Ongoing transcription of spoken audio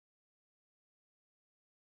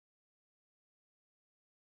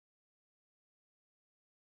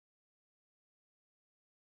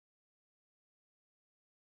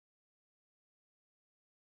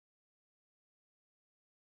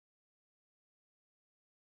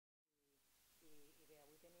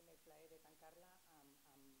tenim el plaer de tancar-la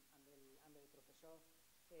amb el professor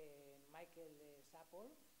Michael Sappol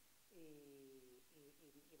i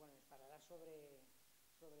bueno, ens parlarà sobre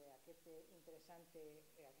aquesta interessant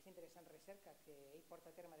recerca que ell porta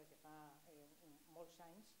a terme des de fa molts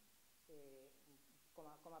anys com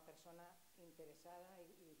a persona interessada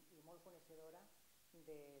i molt coneixedora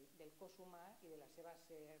del cos humà i de les seves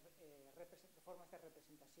formes de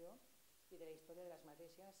representació i de la història de les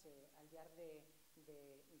mateixes al llarg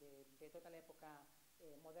de tota l'època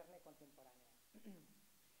moderna i contemporània.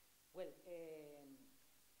 Well,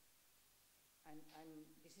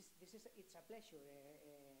 it's a pleasure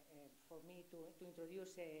for me to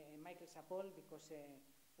introduce Michael Sappol because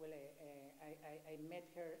well, I met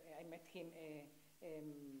him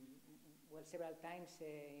well several times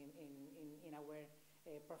in our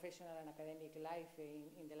professional and academic life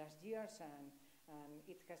in the last years, and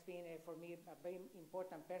it has been for me a very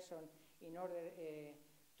important person in order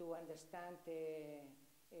to understand the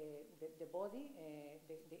body,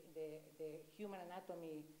 the human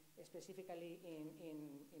anatomy, specifically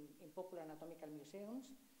in popular anatomical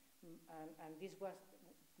museums, and this was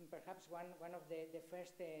perhaps one of the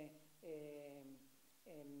first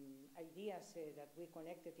ideas that we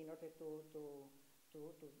connected in order to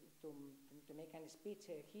make a speech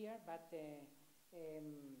here. But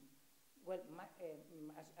well,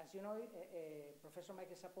 as you know, Professor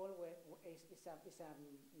Michael Sappol is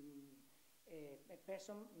a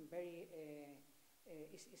person very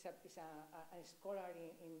is a scholar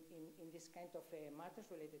in this kind of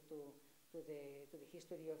matters related to the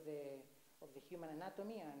history of the human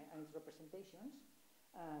anatomy and its representations.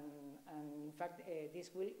 And in fact,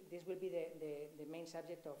 this will be the main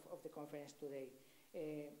subject of the conference today.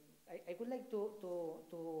 I would like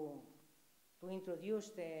to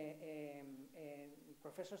introduce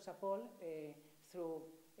Professor Sappol through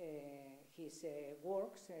his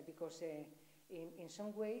works because in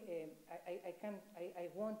some way I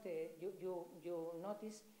want you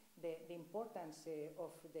notice the importance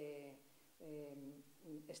of the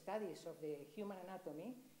studies of the human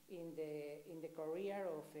anatomy in the career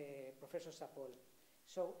of Professor Sappol.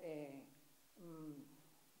 So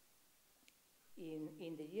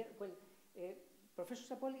in the year, well, Professor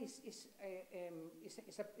Sappol is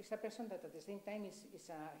a person that at the same time is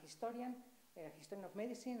a historian of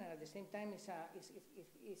medicine, and at the same time is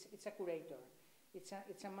a curator. It's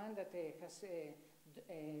a man that has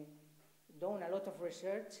done a lot of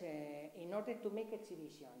research in order to make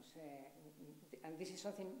exhibitions, and this is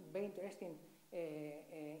something very interesting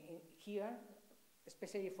here,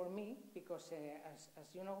 especially for me, because as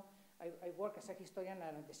you know, I work as a historian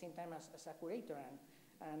and at the same time as a curator,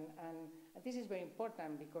 and this is very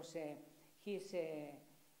important because he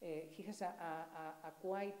has a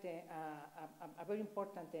quite a very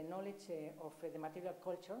important knowledge of the material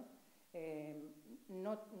culture,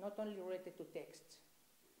 not only related to texts,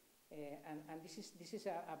 and this is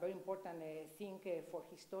a very important thing for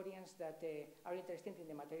historians that are interested in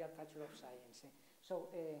the material culture of science. So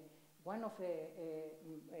one of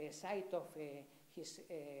the side of his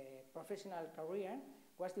professional career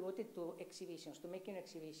was devoted to exhibitions, to making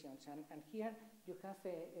exhibitions, and here you have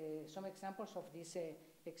some examples of this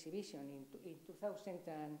exhibition. In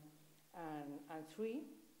 2003,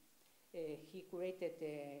 he created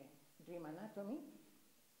Dream Anatomy,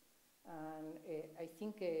 and I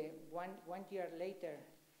think one year later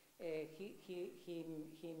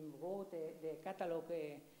he wrote the catalog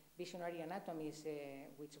Visionary Anatomies,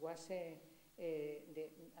 which was a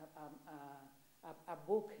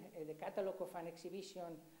book, the catalog of an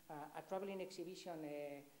exhibition, a traveling exhibition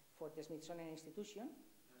for the Smithsonian Institution,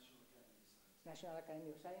 National Academy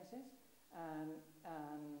of Sciences, and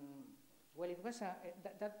well, it was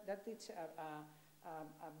that it's a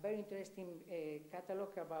very interesting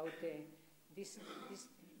catalog about this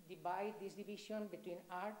division between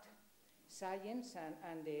art, science,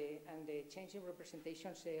 and the changing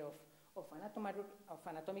representations of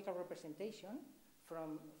anatomical representation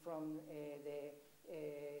from the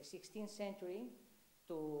 16th century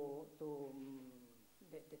to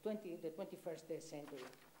the 21st century.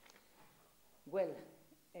 Well,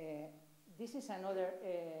 this is another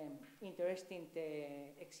interesting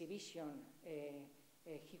exhibition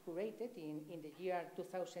he curated in the year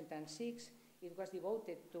 2006. It was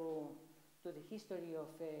devoted to the history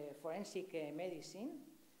of forensic medicine,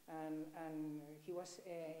 and he was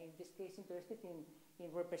in this case interested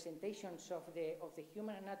in representations of the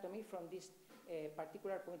human anatomy from this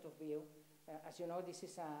particular point of view. As you know, this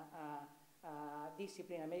is a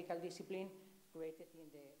discipline, a medical discipline created in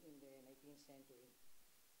the 19th century.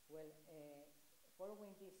 Well,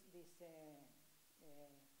 following this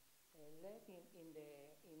led in the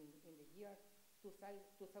year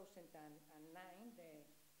 2009.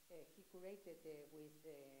 He curated with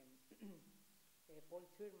Paul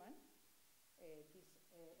Thurman this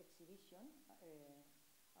exhibition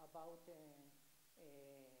about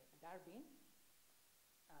Darwin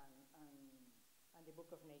and the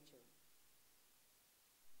Book of Nature.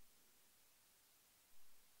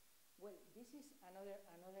 Well, this is another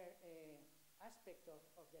aspect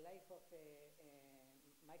of the life of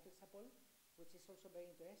Michael Sappol, which is also very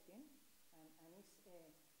interesting, and it's,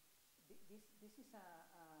 this is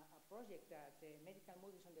a project that Medical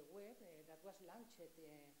Movies on the Web that was launched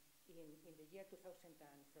in the year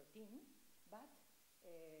 2013, but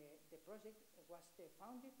the project was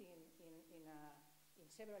founded in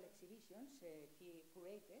several exhibitions he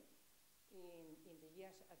curated in the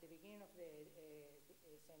years at the beginning of this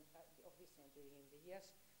century. In the years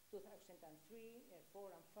 2003,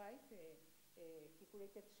 4, and 5, he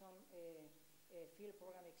curated some field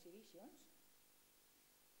program exhibitions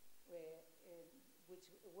which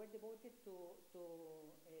were devoted to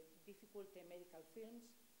difficult medical films,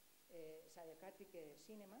 psychiatric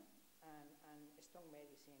cinema, and strong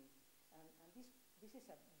medicine. And this is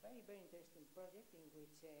a very, very interesting project in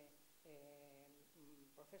which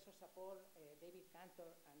Professor Sappol, David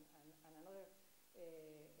Cantor, and another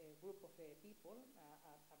group of people,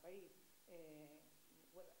 a very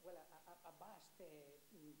a vast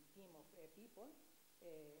team of people,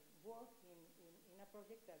 work in a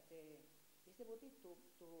project that is devoted to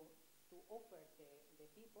offer the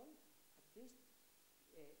people at least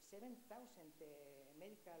 7,000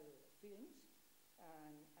 medical films,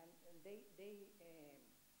 and they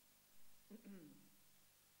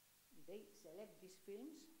they select these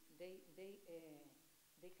films. They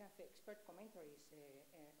have expert commentaries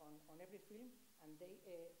on every film, and they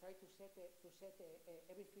try to set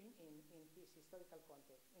every film in his historical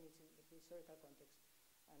context,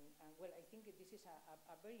 And well, I think this is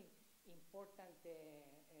a very important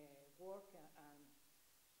work, and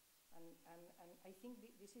I think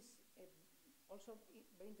this is also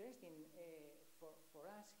very interesting for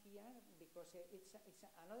us here, because it's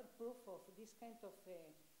another proof of this kind of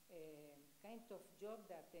job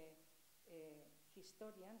that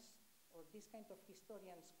historians, or this kind of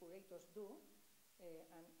historians, curators do,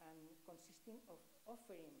 and consisting of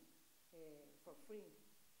offering for free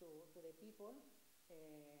to the people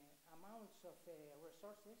amounts of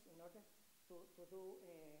resources in order to do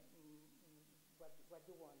what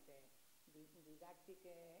you want, didactic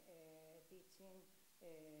teaching,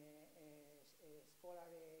 scholar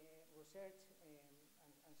research,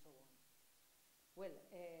 and so on. Well,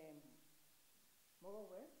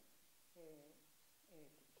 moreover,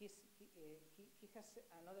 he has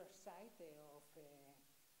another side of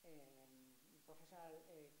professional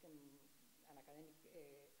and academic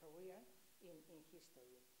career in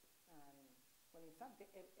history, and well, in fact,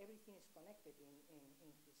 everything is connected in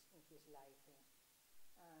his life.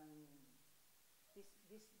 And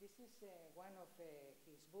this is one of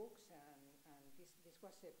his books, and this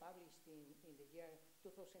was published in the year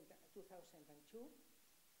 2002.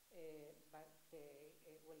 But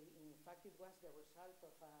well, in fact, it was the result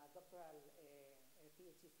of a doctoral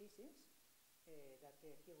PhD thesis that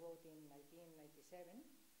he wrote in 1997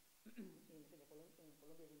 in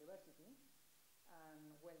Columbia University.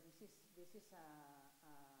 And well, this is a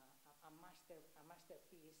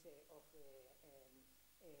masterpiece of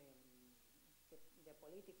the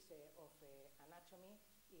politics of anatomy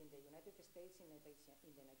in the United States in the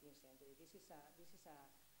 19th century. This is a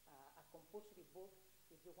compulsory book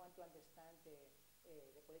if you want to understand the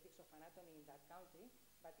politics of anatomy in that country,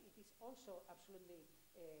 but it is also absolutely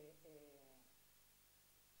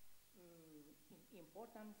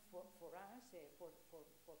important for us, for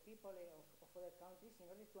people of other countries, in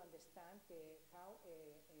order to understand how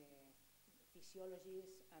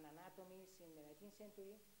physiologies and anatomies in the 19th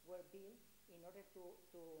century were built in order to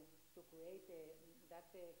create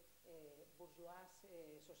that bourgeois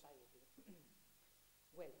society.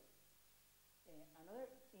 Well,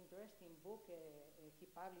 another interesting book he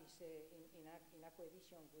published in a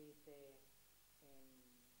co-edition with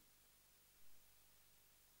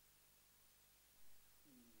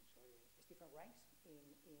Stephen Rice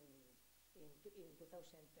in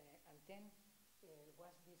 2010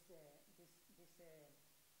 was this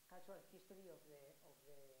cultural history of the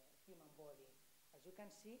human body. As you can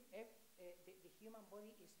see, the human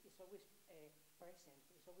body is always present.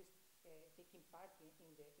 It's always taking part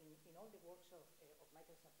in all the works of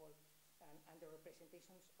Michael Sappol and the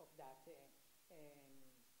representations of that.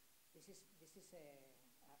 This is a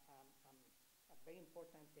very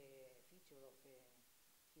important feature of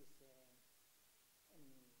his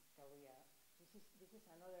career. This is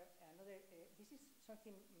another this is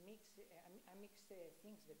something mixed, a mixed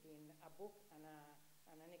things between a book and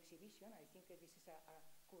an exhibition. I think this is a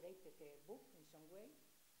curated book in some way.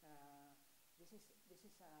 This is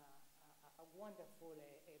a wonderful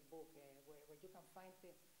book where you can find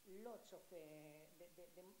lots of the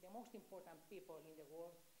most important people in the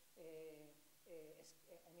world.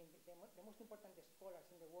 I mean, the most important scholars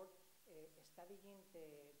in the world studying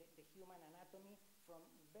the human anatomy from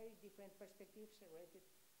very different perspectives related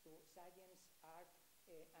to science, art,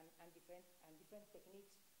 and different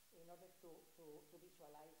techniques in order to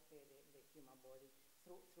visualize the human body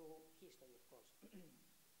through history, of course.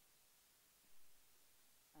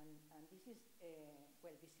 and this is,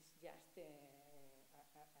 well, this is just,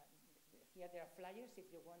 here there are flyers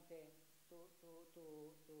if you want to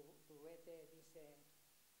read this.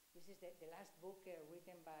 This is the last book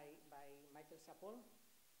written by Michael Sappol.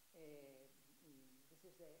 This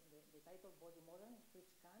is the title, Body Modern, Split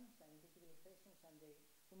Scan, Scientific Illustrations, and the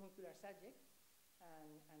Homuncular Subject.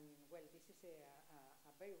 And well, this is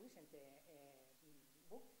a very recent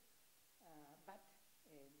book, but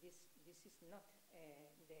this is not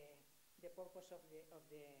the purpose of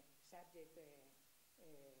the subject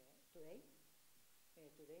today.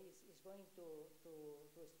 Today is going to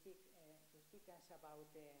speak us about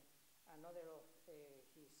another of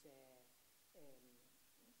his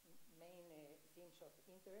main themes of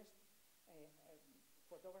interest,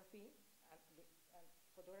 photography and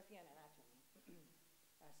anatomy.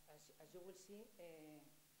 As you will see,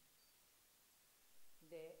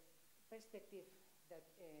 the perspective that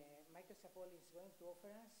Michael Sappol is going to offer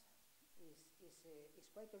us is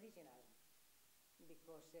quite original,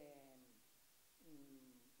 because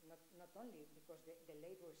not only because the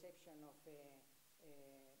late reception of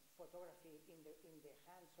photography in the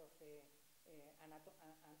hands of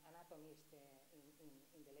anatomists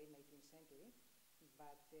in the late 19th century,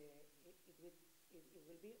 but it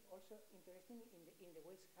will be also interesting in the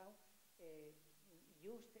ways how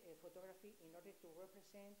used photography in order to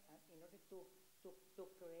represent, in order to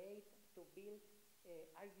create, to build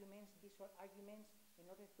arguments, visual arguments, in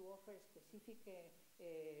order to offer specific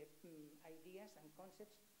ideas and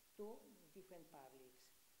concepts to different publics.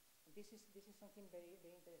 This is something very,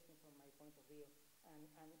 very interesting from my point of view, and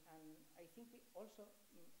I think also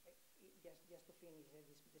just to finish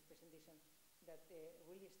this presentation, that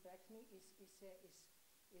really strikes me is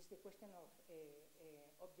the question of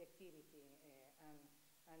objectivity and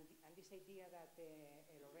this idea that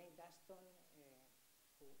Lorraine Daston,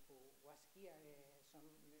 who was here some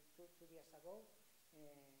two years ago,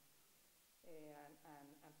 and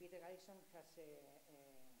Peter Allison has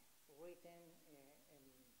written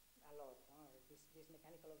a lot. This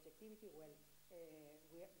mechanical objectivity. Well,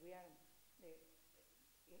 we are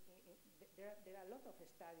there are a lot of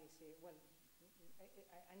studies. Well,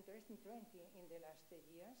 an interesting trend in the last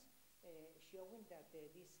years showing that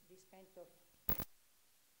this kind of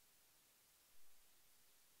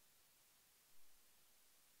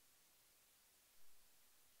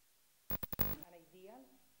an ideal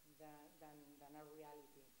than a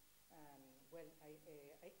reality. And well,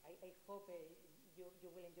 I hope you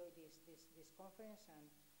will enjoy this conference, and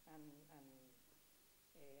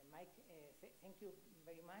Mike, thank you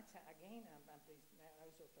very much again, and please, now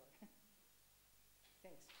is your turn.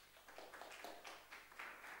 Thanks.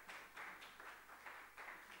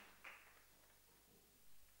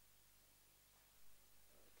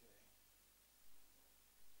 Okay.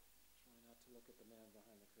 Try not to look at the man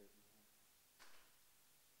behind the curtain.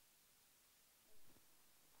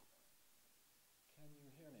 Can you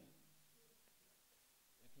hear me?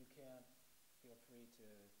 If you can't, feel free to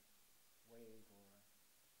wave or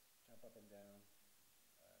jump up and down.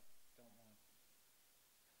 Don't want to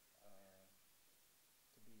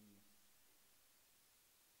be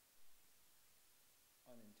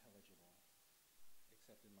unintelligible,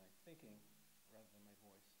 except in my thinking rather than my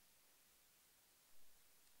voice.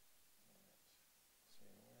 All right. See,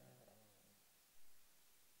 where are we?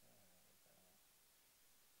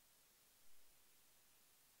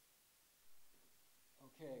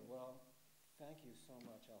 Okay, well, thank you so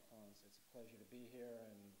much, Alphonse. It's a pleasure to be here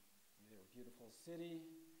in your beautiful city,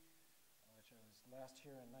 which I was last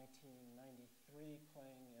here in 1993,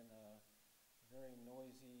 playing in a very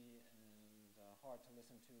noisy and hard to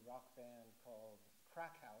listen to rock band called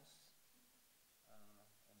Crack House,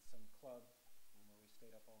 and some club where we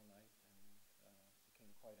stayed up all night and became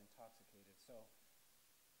quite intoxicated. So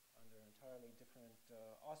under entirely different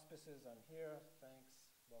auspices, I'm here. Thanks.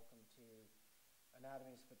 Welcome to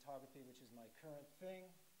Anatomy's Photography, which is my current thing.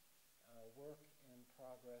 Work in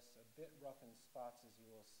progress, a bit rough in spots, as you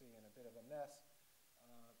will see, and a bit of a mess.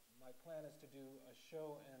 My plan is to do a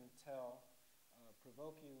show and tell,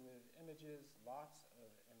 provoke you with images, lots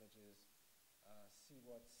of images, see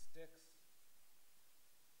what sticks.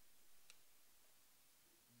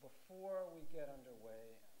 Before we get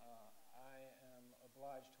underway, I am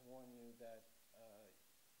obliged to warn you that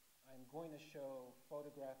I'm going to show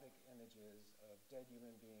photographic images of dead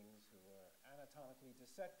human beings who were anatomically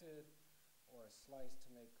dissected or sliced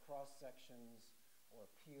to make cross-sections or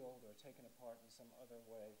peeled or taken apart in some other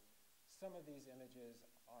way. Some of these images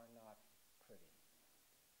are not pretty.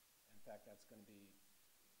 In fact, that's going to be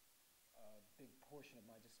a big portion of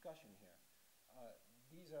my discussion here.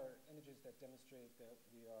 These are images that demonstrate that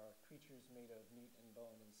we are creatures made of meat and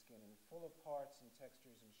bone and skin and full of parts and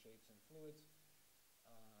textures and shapes and fluids.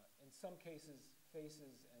 In some cases,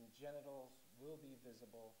 faces and genitals will be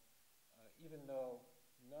visible, even though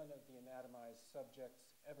none of the anatomized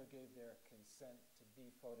subjects ever gave their consent to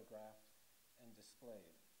be photographed and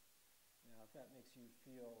displayed. Now, if that makes you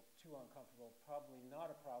feel too uncomfortable, probably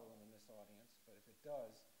not a problem in this audience, but if it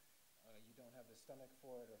does, you don't have the stomach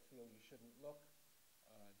for it or feel you shouldn't look,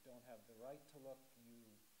 don't have the right to look, you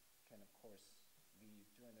can, of course, leave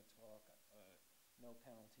during the talk. No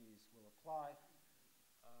penalties will apply.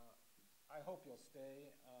 I hope you'll stay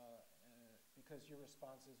because your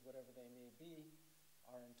responses, whatever they may be,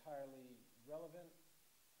 are entirely relevant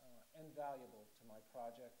and valuable to my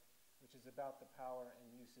project, which is about the power and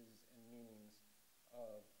uses and meanings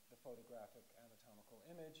of the photographic anatomical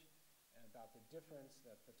image and about the difference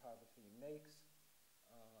that photography makes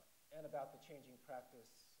and about the changing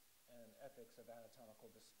practice and ethics of anatomical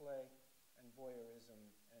display and voyeurism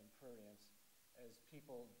and prurience as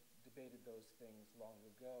people debated those things long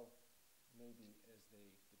ago, maybe as they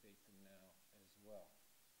debate them now as well.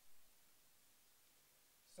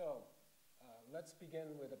 So let's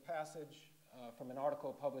begin with a passage from an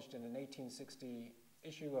article published in an 1860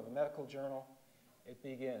 issue of a medical journal. It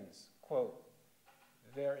begins, quote,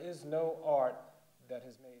 "There is no art that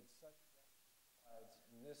has made such strides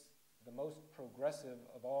in this, the most progressive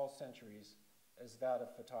of all centuries, as that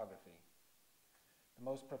of photography. The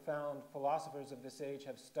most profound philosophers of this age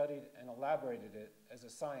have studied and elaborated it as a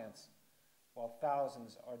science, while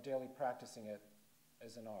thousands are daily practicing it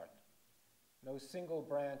as an art. No single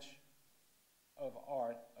branch of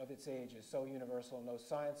art of its age is so universal, no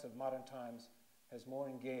science of modern times has more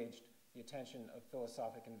engaged the attention of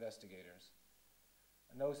philosophic investigators.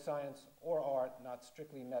 No science or art, not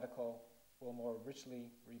strictly medical, will more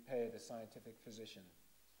richly repay the scientific physician."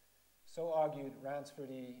 So argued Ransford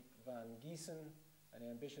van Giesen, an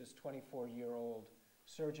ambitious 24-year-old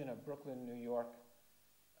surgeon of Brooklyn, New York,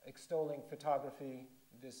 extolling photography,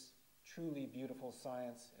 this truly beautiful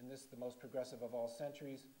science, in this the most progressive of all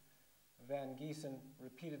centuries. Van Giesen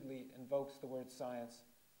repeatedly invokes the word science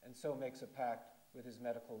and so makes a pact with his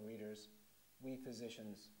medical readers. We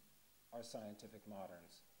physicians are scientific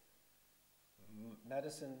moderns.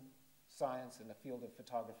 Medicine, science, and the field of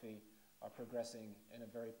photography are progressing in a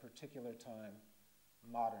very particular time,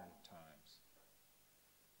 modern times.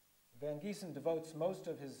 Van Giesen devotes most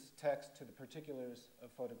of his text to the particulars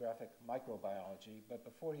of photographic microbiology, but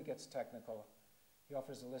before he gets technical, he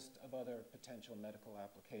offers a list of other potential medical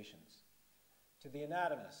applications. To the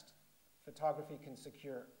anatomist, photography can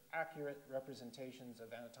secure accurate representations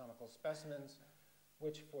of anatomical specimens,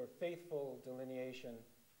 which for faithful delineation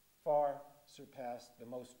far surpass the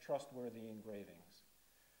most trustworthy engravings.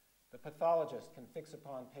 The pathologist can fix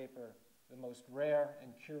upon paper the most rare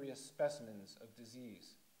and curious specimens of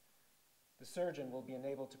disease. The surgeon will be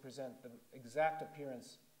enabled to present the exact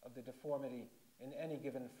appearance of the deformity in any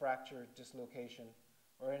given fracture, dislocation,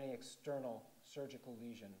 or any external surgical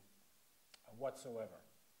lesion whatsoever.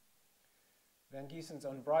 Van Giesen's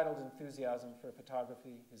unbridled enthusiasm for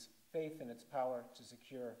photography, his faith in its power to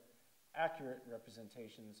secure accurate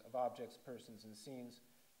representations of objects, persons, and scenes,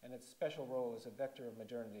 and its special role as a vector of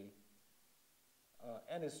modernity,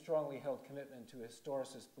 and his strongly held commitment to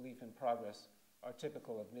historicist belief in progress are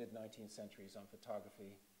typical of mid-19th centuries on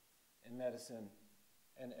photography, in medicine,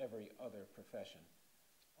 and every other profession.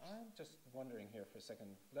 I'm just wondering here for a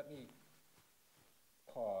second. Let me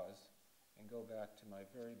pause and go back to my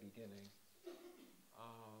very beginning.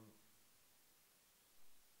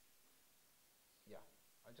 Yeah,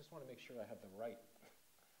 I just want to make sure I have the right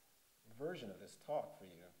version of this talk for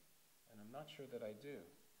you, and I'm not sure that I do.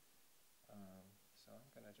 So I'm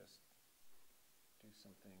going to just do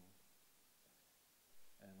something,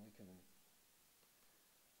 and we can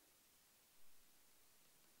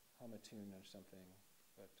hum a tune or something,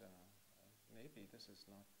 but maybe this is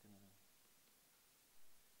not going to,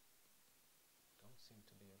 don't seem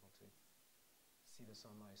to be able to see this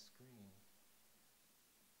on my screen.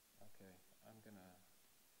 Okay, I'm going to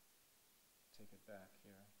take it back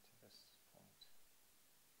here to this point.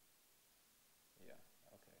 Yeah,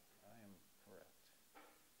 okay, I am correct.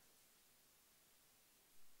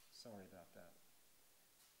 Sorry about that.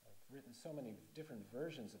 I've written so many different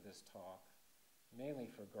versions of this talk, mainly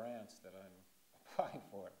for grants that I'm applying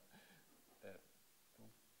for, that the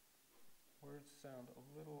words sound a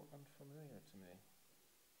little unfamiliar to me.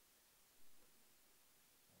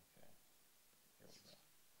 Okay, here we go.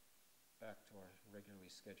 Back to our regularly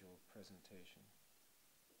scheduled presentation.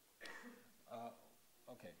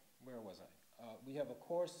 Okay, where was I? We have, of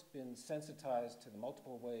course, been sensitized to the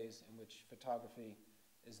multiple ways in which photography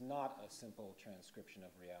is not a simple transcription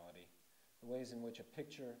of reality, the ways in which a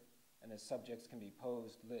picture and its subjects can be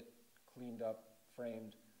posed, lit, cleaned up,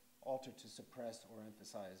 framed, altered to suppress or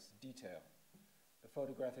emphasize detail. The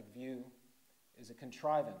photographic view is a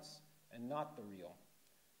contrivance and not the real.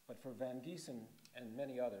 But for Van Gieson and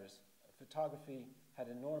many others, photography had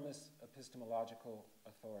enormous epistemological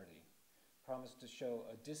authority, promised to show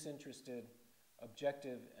a disinterested,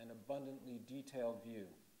 objective, and abundantly detailed view.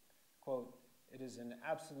 Quote, "It is an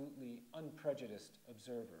absolutely unprejudiced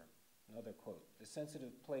observer." Another quote, "The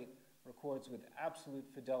sensitive plate records with absolute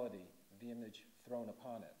fidelity the image thrown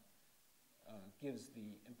upon it, gives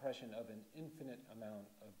the impression of an infinite amount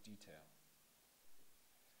of detail."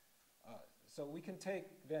 So we can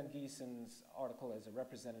take Van Gieson's article as a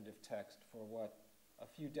representative text for what a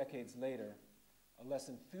few decades later a less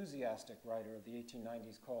enthusiastic writer of the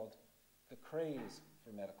 1890s called the craze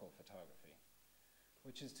for medical photography,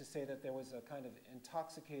 which is to say that there was a kind of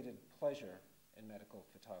intoxicated pleasure in medical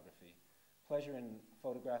photography, pleasure in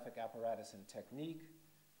photographic apparatus and technique,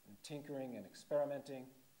 in tinkering and experimenting,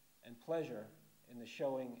 and pleasure in the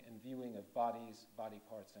showing and viewing of bodies, body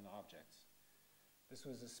parts, and objects. This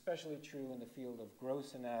was especially true in the field of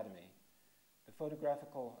gross anatomy. The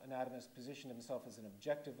photographical anatomist positioned himself as an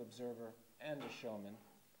objective observer and a showman.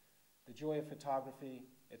 The joy of photography,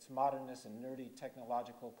 its modernness and nerdy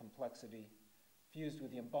technological complexity, fused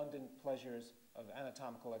with the abundant pleasures of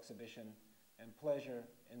anatomical exhibition and pleasure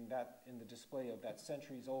in the display of that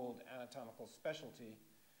centuries-old anatomical specialty,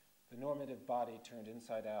 the normative body turned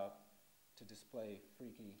inside out to display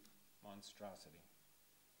freaky monstrosity.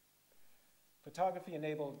 Photography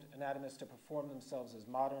enabled anatomists to perform themselves as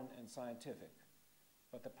modern and scientific,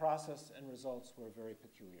 but the process and results were very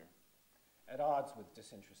peculiar, at odds with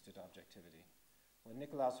disinterested objectivity. When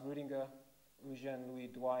Nicolaus Rüdinger, Eugène Louis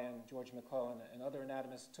Doyen, George McClellan, and other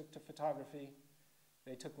anatomists took to photography,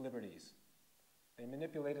 they took liberties. They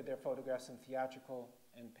manipulated their photographs in theatrical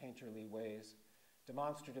and painterly ways,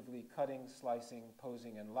 demonstratively cutting, slicing,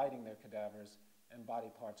 posing, and lighting their cadavers and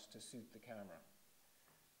body parts to suit the camera.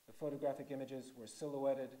 The photographic images were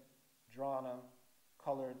silhouetted, drawn on,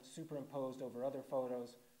 colored, superimposed over other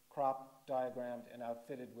photos, cropped, diagrammed, and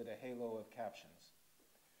outfitted with a halo of captions.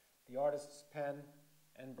 The artist's pen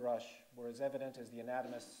and brush were as evident as the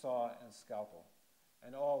anatomist's saw and scalpel,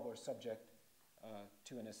 and all were subject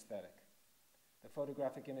to an aesthetic. The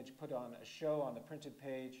photographic image put on a show on the printed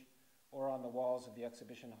page or on the walls of the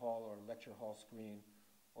exhibition hall or lecture hall screen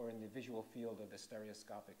or in the visual field of the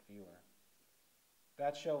stereoscopic viewer.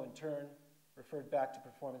 That show, in turn, referred back to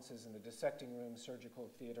performances in the dissecting room, surgical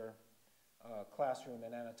theater, classroom,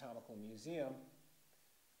 and anatomical museum,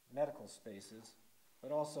 medical spaces,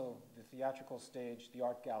 but also the theatrical stage, the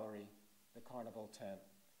art gallery, the carnival tent,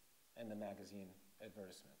 and the magazine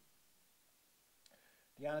advertisement.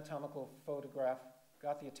 The anatomical photograph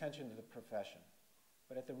got the attention of the profession,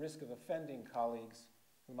 but at the risk of offending colleagues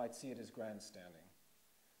who might see it as grandstanding.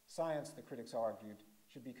 Science, the critics argued,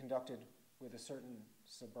 should be conducted with a certain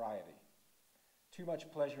sobriety. Too much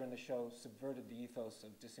pleasure in the show subverted the ethos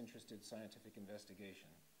of disinterested scientific investigation.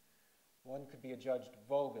 One could be adjudged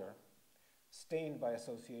vulgar, stained by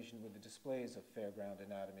association with the displays of fairground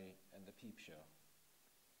anatomy and the peep show.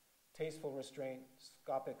 Tasteful restraint,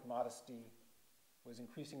 scopic modesty was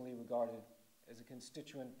increasingly regarded as a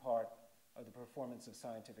constituent part of the performance of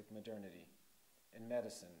scientific modernity in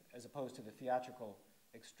medicine, as opposed to the theatrical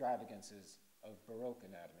extravagances of Baroque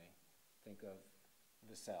anatomy. Think of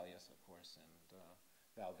Vesalius, of course, and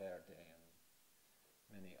Valverde and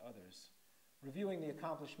many others. Reviewing the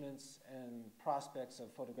accomplishments and prospects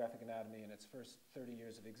of photographic anatomy in its first 30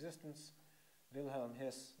 years of existence, Wilhelm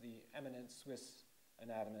His, the eminent Swiss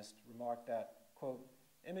anatomist, remarked that, quote,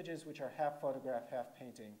 "Images which are half photograph, half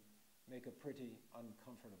painting make a pretty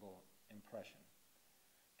uncomfortable impression.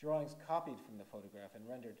 Drawings copied from the photograph and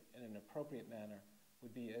rendered in an appropriate manner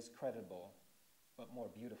would be as credible, but more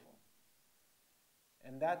beautiful."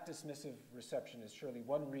 And that dismissive reception is surely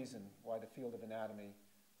one reason why the field of anatomy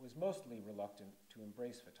was mostly reluctant to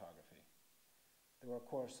embrace photography. There were, of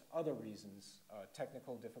course, other reasons,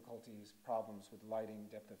 technical difficulties, problems with lighting,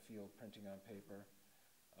 depth of field, printing on paper,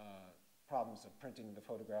 problems of printing the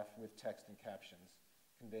photograph with text and captions,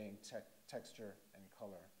 conveying texture and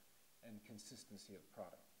color, and consistency of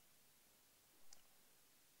product.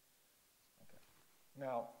 Okay.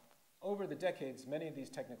 Now, over the decades, many of these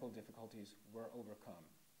technical difficulties were overcome.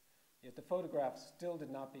 Yet the photograph still did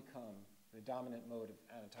not become the dominant mode of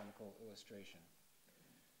anatomical illustration.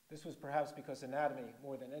 This was perhaps because anatomy,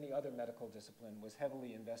 more than any other medical discipline, was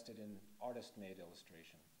heavily invested in artist-made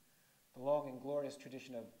illustration. The long and glorious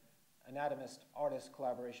tradition of anatomist-artist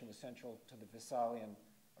collaboration was central to the Westphalian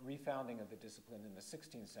refounding of the discipline in the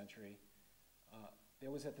 16th century.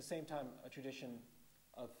 There was at the same time a tradition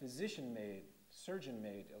of physician-made,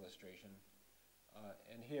 surgeon-made illustration,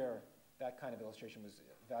 and here that kind of illustration was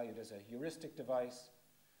valued as a heuristic device,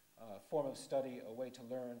 a form of study, a way to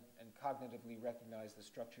learn and cognitively recognize the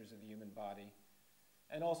structures of the human body.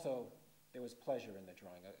 And also, there was pleasure in the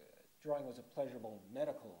drawing. Drawing was a pleasurable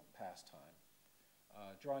medical pastime.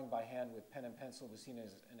 Drawing by hand with pen and pencil was seen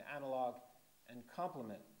as an analog and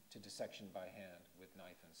complement to dissection by hand with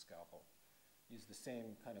knife and scalpel. Used the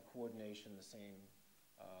same kind of coordination, the same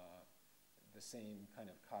kind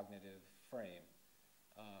of cognitive frame,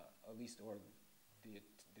 at least, or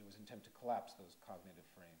there was an attempt to collapse those cognitive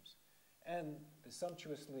frames. And the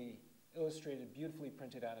sumptuously illustrated, beautifully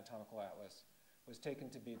printed anatomical atlas was taken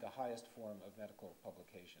to be the highest form of medical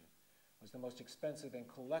publication. It was the most expensive and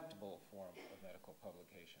collectible form of medical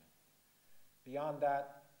publication. Beyond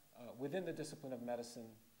that, within the discipline of medicine,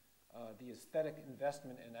 the aesthetic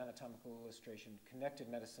investment in anatomical illustration connected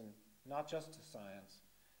medicine not just to science,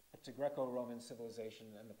 but to Greco-Roman civilization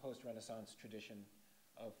and the post-Renaissance tradition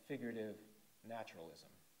of figurative naturalism.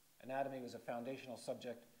 Anatomy was a foundational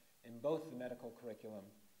subject in both the medical curriculum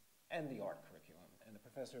and the art curriculum, and the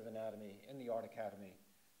professor of anatomy in the art academy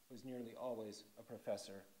was nearly always a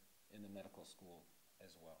professor in the medical school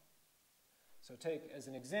as well. So take as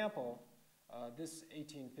an example this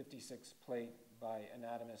 1856 plate by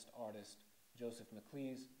anatomist-artist Joseph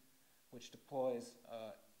Maclise, which deploys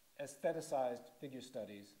aestheticized figure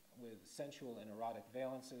studies with sensual and erotic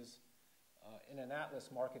valences in an atlas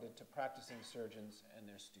marketed to practicing surgeons and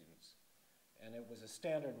their students. And it was a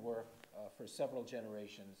standard work for several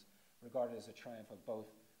generations, regarded as a triumph of both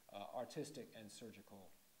artistic and surgical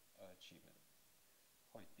achievement.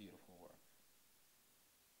 Quite beautiful work.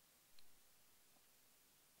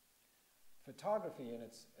 Photography in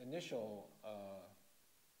its initial,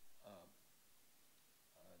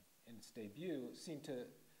 in its debut, seemed to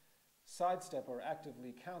sidestep or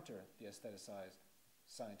actively counter the aestheticized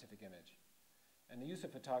scientific image. And the use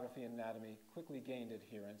of photography in anatomy quickly gained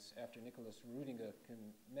adherence after Nicholas Rüdiger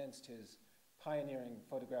commenced his pioneering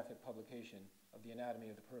photographic publication of the anatomy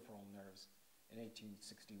of the peripheral nerves in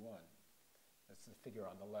 1861. That's the figure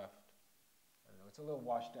on the left. I don't know, it's a little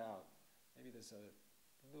washed out. Maybe there's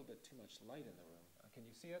a little bit too much light in the room. Can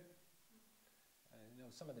you see it? You know,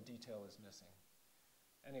 some of the detail is missing.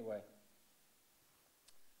 Anyway,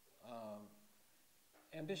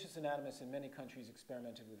 ambitious anatomists in many countries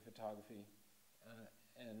experimented with photography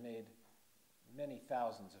and made many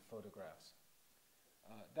thousands of photographs.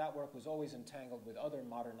 That work was always entangled with other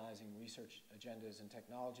modernizing research agendas and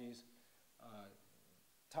technologies,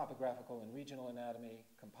 topographical and regional anatomy,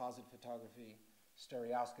 composite photography,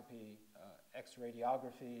 stereoscopy,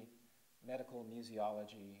 X-radiography, medical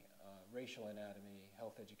museology, racial anatomy,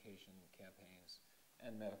 health education campaigns,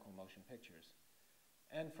 and medical motion pictures.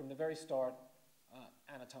 And from the very start,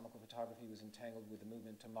 anatomical photography was entangled with the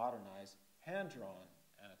movement to modernize hand-drawn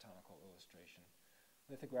anatomical illustration.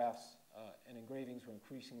 Lithographs and engravings were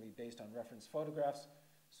increasingly based on reference photographs.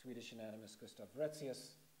 Swedish anatomist Gustav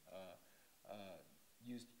Retzius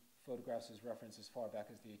used photographs as reference as far back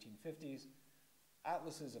as the 1850s.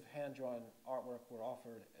 Atlases of hand-drawn artwork were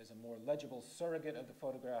offered as a more legible surrogate of the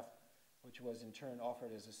photograph, which was in turn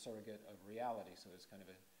offered as a surrogate of reality. So it's kind of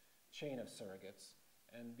a chain of surrogates.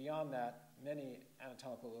 And beyond that, many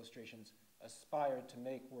anatomical illustrations aspired to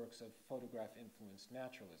make works of photograph-influenced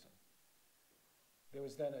naturalism. There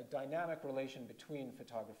was then a dynamic relation between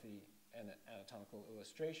photography and anatomical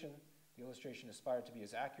illustration. The illustration aspired to be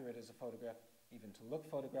as accurate as a photograph, even to look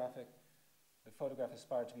photographic. The photograph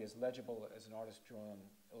aspired to be as legible as an artist-drawn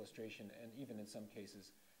illustration, and even in some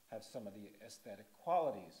cases have some of the aesthetic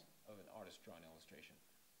qualities of an artist-drawn illustration,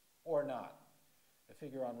 or not. The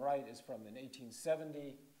figure on right is from an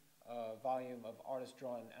 1870 volume of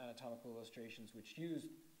artist-drawn anatomical illustrations which used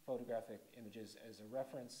photographic images as a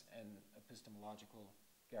reference and epistemological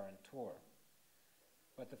guarantor.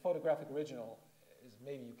 But the photographic original is,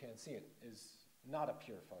 maybe you can't see it, is not a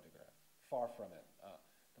pure photograph, far from it.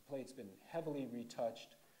 The plate's been heavily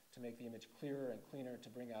retouched to make the image clearer and cleaner, to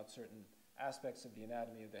bring out certain aspects of the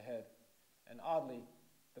anatomy of the head. And oddly,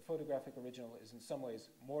 the photographic original is in some ways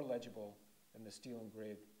more legible than the steel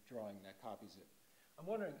engraved drawing that copies it. I'm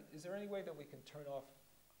wondering, is there any way that we can turn off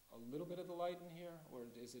a little bit of the light in here, or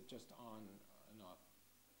is it just on and off?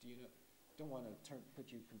 Do you know? Don't want to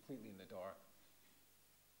put you completely in the dark.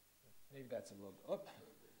 Maybe that's a little, oh.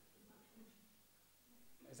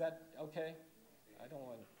 Is that okay? I don't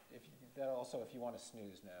want, if you, that also, if you want to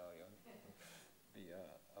snooze now, you'll be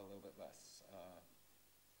a little bit less.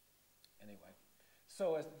 Anyway,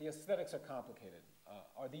 so the aesthetics are complicated.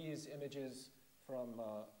 Are these images from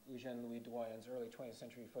Eugène Louis Doyen's early 20th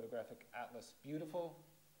century photographic atlas beautiful,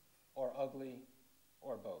 or ugly,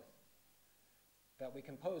 or both? That we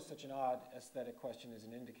can pose such an odd aesthetic question is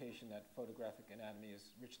an indication that photographic anatomy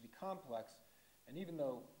is richly complex, and even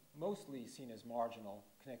though mostly seen as marginal,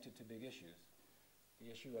 connected to big issues.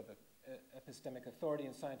 The issue of epistemic authority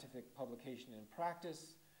in scientific publication and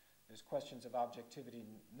practice. There's questions of objectivity,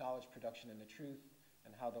 knowledge production, and the truth,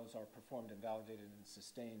 and how those are performed and validated and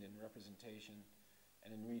sustained in representation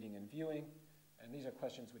and in reading and viewing. And these are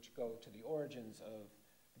questions which go to the origins of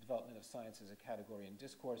the development of science as a category in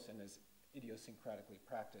discourse and as idiosyncratically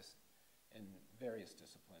practiced in various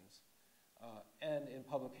disciplines, and in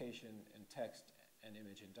publication, in text and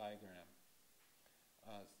image and diagram.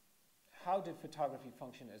 How did photography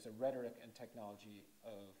function as a rhetoric and technology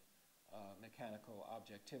of mechanical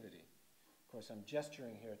objectivity? Of course, I'm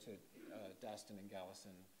gesturing here to Daston and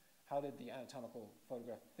Galison. How did the anatomical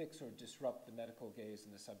photograph fix or disrupt the medical gaze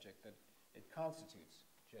in the subject that it constitutes?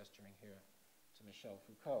 Gesturing here to Michel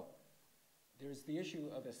Foucault. There's the issue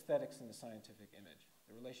of aesthetics in the scientific image,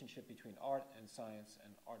 the relationship between art and science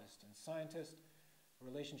and artist and scientist, the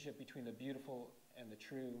relationship between the beautiful and the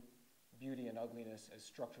true, beauty and ugliness as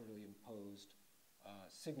structurally imposed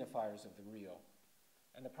signifiers of the real,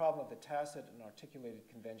 and the problem of the tacit and articulated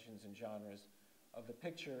conventions and genres of the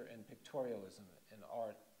picture and pictorialism in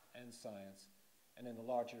art and science, and in the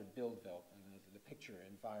larger Bildwelt, and the picture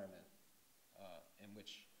environment in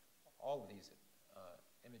which all of these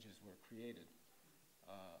images were created.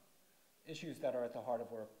 Issues that are at the heart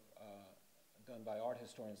of work done by art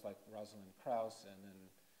historians like Rosalind Krauss, and then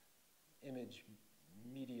image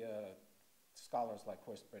media scholars like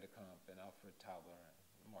Horst Bredekamp and Alfred Taubler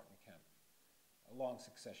and Martin Kemp. A long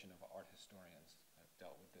succession of art historians have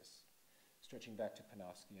dealt with this, stretching back to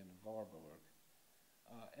Panofsky and Warburg.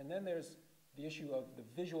 And then there's the issue of the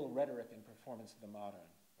visual rhetoric and performance of the modern,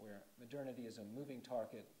 where modernity is a moving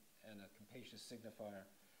target and a capacious signifier,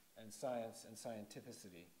 and science and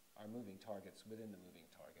scientificity are moving targets within the moving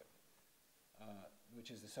target,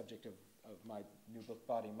 which is the subject of my new book,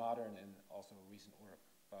 Body Modern, and also recent work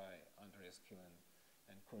by Andreas Killen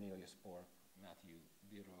and Cornelius Bork, Matthew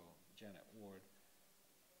Biro, Janet Ward.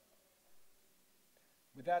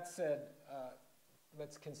 With that said,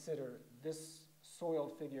 let's consider this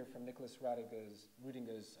soiled figure from Nicholas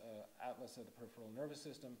Rudinger's Atlas of the Peripheral Nervous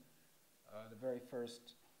System, the very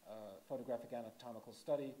first photographic anatomical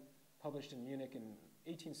study, published in Munich in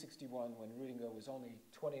 1861 when Rudinger was only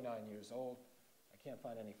 29 years old. I can't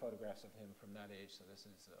find any photographs of him from that age, so this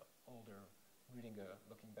is older Rudinger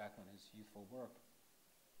looking back on his youthful work.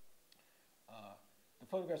 The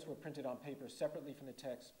photographs were printed on paper separately from the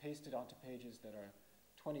text, pasted onto pages that are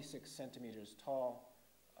 26 centimeters tall,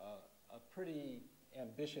 a pretty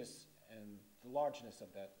ambitious, and the largeness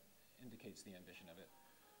of that indicates the ambition of it.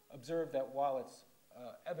 Observe that while it's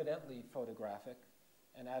evidently photographic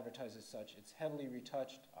and advertised as such, it's heavily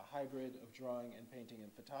retouched, a hybrid of drawing and painting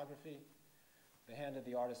and photography. The hand of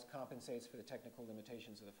the artist compensates for the technical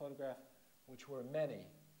limitations of the photograph, which were many.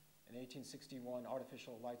 In 1861,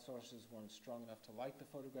 artificial light sources weren't strong enough to light the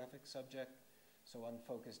photographic subject, so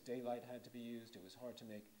unfocused daylight had to be used. It was hard to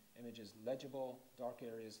make images legible. Dark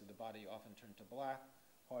areas of the body often turned to black.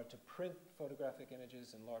 Hard to print photographic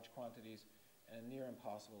images in large quantities, and near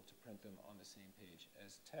impossible to print them on the same page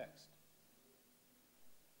as text.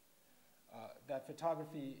 That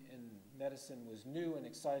photography in medicine was new and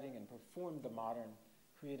exciting and performed the modern,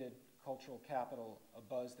 created cultural capital, a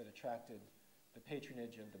buzz that attracted the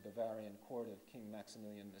patronage of the Bavarian court of King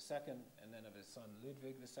Maximilian II and then of his son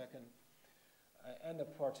Ludwig II, and the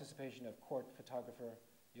participation of court photographer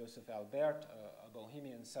Joseph Albert, a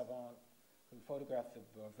Bohemian savant who photographed the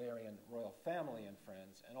Bavarian royal family and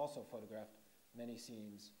friends, and also photographed many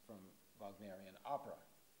scenes from Wagnerian opera.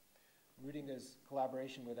 Rudinger's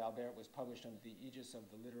collaboration with Albert was published under the aegis of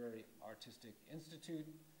the Literary Artistic Institute,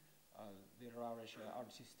 Literarische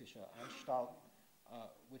Artistische Anstalt,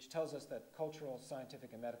 which tells us that cultural,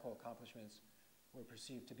 scientific, and medical accomplishments were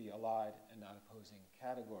perceived to be allied and not opposing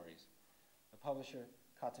categories. The publisher,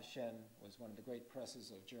 Katja was one of the great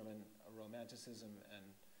presses of German Romanticism and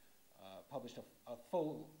published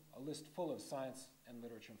a list full of science and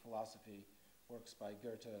literature and philosophy, works by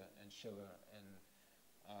Goethe and Schiller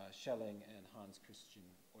and Schelling and Hans Christian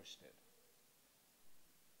Ørsted.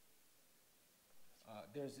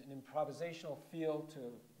 There's an improvisational feel to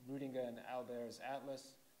Rüdiger and Albert's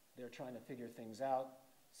atlas. They're trying to figure things out.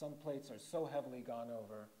 Some plates are so heavily gone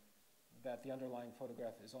over that the underlying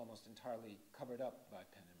photograph is almost entirely covered up by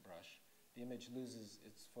pen and brush. The image loses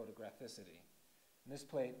its photographicity. In this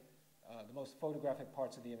plate, the most photographic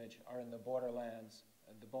parts of the image are in the borderlands,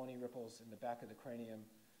 the bony ripples in the back of the cranium,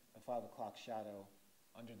 the 5 o'clock shadow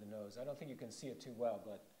under the nose. I don't think you can see it too well,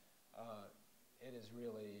 but it is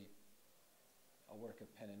really a work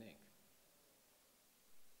of pen and ink.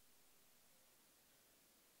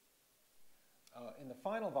 In the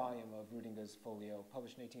final volume of Rüdiger's folio,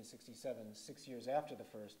 published in 1867, 6 years after the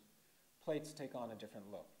first, plates take on a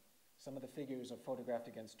different look. Some of the figures are photographed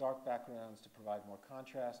against dark backgrounds to provide more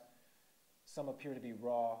contrast. Some appear to be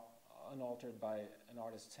raw, unaltered by an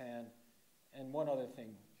artist's hand. And one other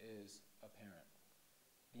thing is apparent.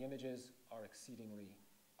 The images are exceedingly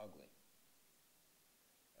ugly,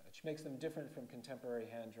 which makes them different from contemporary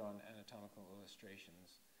hand-drawn anatomical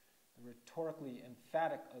illustrations. The rhetorically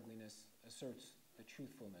emphatic ugliness asserts the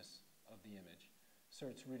truthfulness of the image,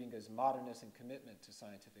 asserts Rüdiger's modernness and commitment to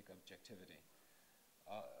scientific objectivity,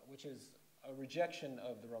 which is a rejection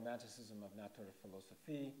of the romanticism of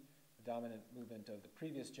Naturphilosophie, the dominant movement of the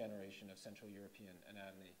previous generation of Central European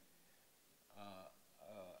anatomy,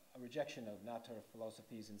 a rejection of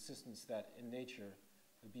Naturphilosophie's insistence that in nature,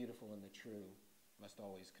 the beautiful and the true must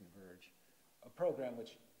always converge, a program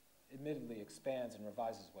which admittedly expands and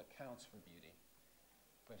revises what counts for beauty.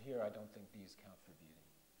 But here I don't think these count for beauty.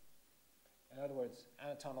 In other words,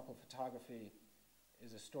 anatomical photography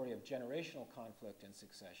is a story of generational conflict and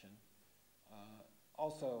succession,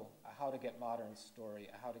 also a how to get modern story,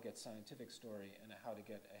 a how to get scientific story, and a how to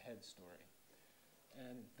get ahead story.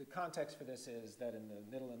 And the context for this is that in the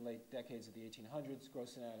middle and late decades of the 1800s,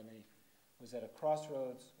 gross anatomy was at a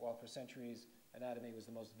crossroads, while for centuries anatomy was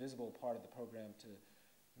the most visible part of the program to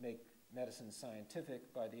make medicine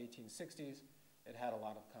scientific. By the 1860s, it had a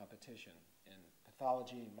lot of competition in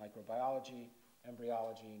pathology, microbiology,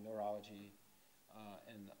 embryology, neurology,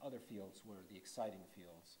 and other fields were the exciting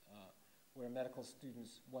fields. Where medical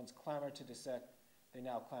students once clamored to dissect, they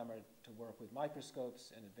now clamor to work with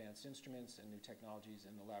microscopes and advanced instruments and new technologies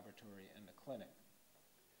in the laboratory and the clinic.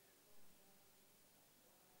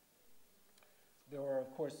 There were, of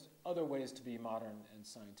course, other ways to be modern and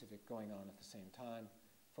scientific going on at the same time.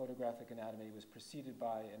 Photographic anatomy was preceded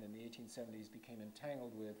by, and in the 1870s became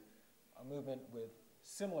entangled with, a movement with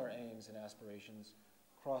similar aims and aspirations,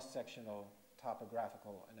 cross-sectional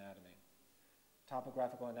topographical anatomy.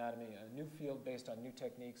 Topographical anatomy, a new field based on new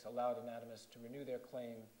techniques, allowed anatomists to renew their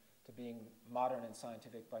claim to being modern and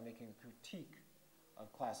scientific by making a critique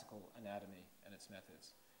of classical anatomy and its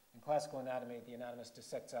methods. In classical anatomy, the anatomist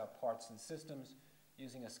dissects out parts and systems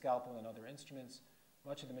using a scalpel and other instruments.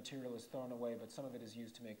 Much of the material is thrown away, but some of it is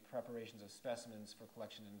used to make preparations of specimens for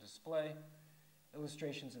collection and display.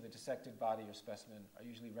 Illustrations of the dissected body or specimen are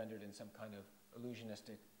usually rendered in some kind of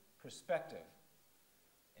illusionistic perspective.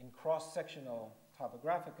 In cross-sectional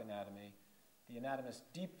topographic anatomy, the anatomist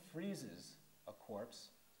deep freezes a corpse,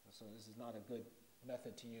 so this is not a good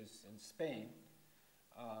method to use in Spain,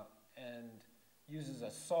 and uses a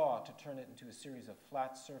saw to turn it into a series of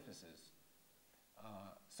flat surfaces.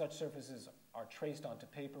 Such surfaces are traced onto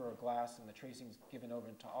paper or glass, and the tracings given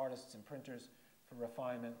over to artists and printers for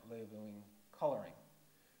refinement, labeling, coloring.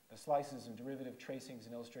 The slices and derivative tracings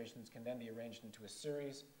and illustrations can then be arranged into a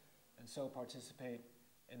series, and so participate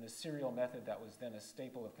in the serial method that was then a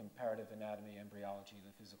staple of comparative anatomy, embryology, and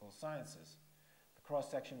the physical sciences. The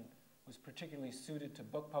cross-section was particularly suited to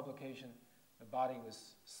book publication. The body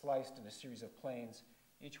was sliced in a series of planes,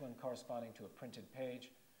 each one corresponding to a printed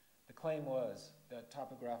page. The claim was that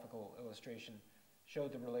topographical illustration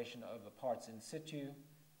showed the relation of the parts in situ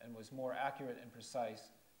and was more accurate and precise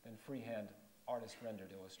than freehand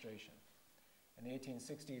artist-rendered illustration. In the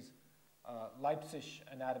 1860s, Leipzig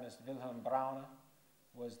anatomist Wilhelm Braune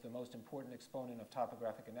was the most important exponent of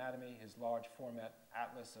topographic anatomy. His large format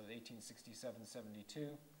atlas of 1867-72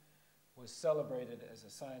 was celebrated as a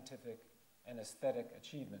scientific and aesthetic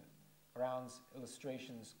achievement. Braune's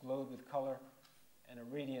illustrations glowed with color and a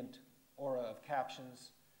radiant aura of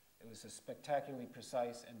captions. It was a spectacularly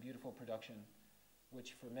precise and beautiful production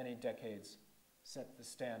which for many decades set the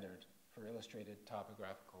standard for illustrated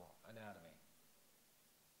topographical anatomy.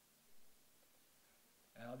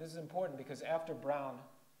 Now, this is important because after Brown,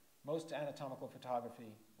 most anatomical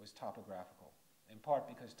photography was topographical, in part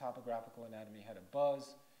because topographical anatomy had a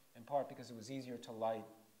buzz, in part because it was easier to light,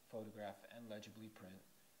 photograph, and legibly print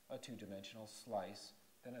a two-dimensional slice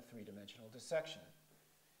than a three-dimensional dissection.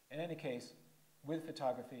 In any case, with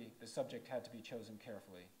photography, the subject had to be chosen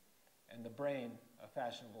carefully, and the brain, a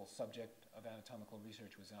fashionable subject of anatomical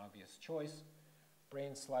research, was an obvious choice.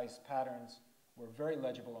 Brain slice patterns were very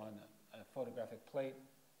legible on a photographic plate.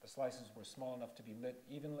 The slices were small enough to be lit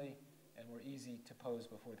evenly and were easy to pose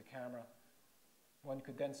before the camera. One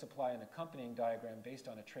could then supply an accompanying diagram based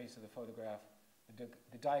on a trace of the photograph.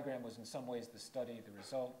 The diagram was in some ways the study, the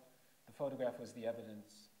result. The photograph was the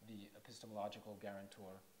evidence, the epistemological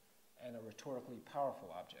guarantor, and a rhetorically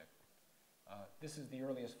powerful object. This is the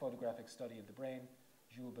earliest photographic study of the brain,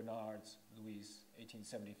 Jules Bernard's Louis,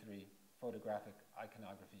 1873, Photographic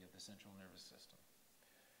Iconography of the Central Nervous System.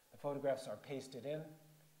 The photographs are pasted in.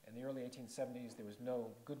 In the early 1870s, there was no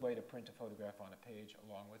good way to print a photograph on a page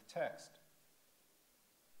along with text.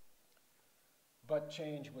 But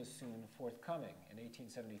change was soon forthcoming. In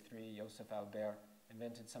 1873, Joseph Albert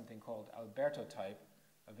invented something called Albertotype,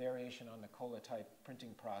 a variation on the Colotype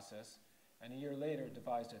printing process, and a year later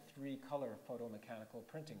devised a three-color photomechanical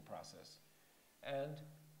printing process. And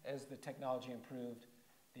as the technology improved,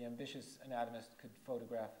 the ambitious anatomist could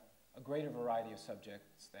photograph a greater variety of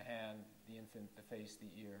subjects: the hand, the infant, the face, the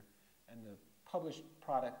ear, and the published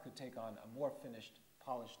product could take on a more finished,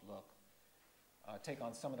 polished look, take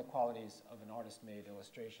on some of the qualities of an artist-made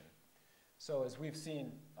illustration. So as we've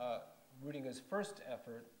seen, Rüdiger's first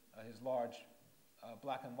effort, his large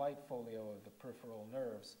black and white folio of the peripheral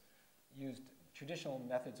nerves, used traditional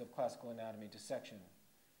methods of classical anatomy dissection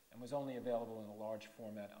and was only available in a large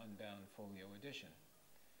format unbound folio edition.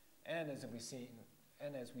 And as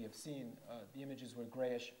we have seen, the images were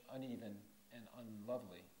grayish, uneven, and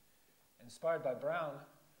unlovely. Inspired by Brown,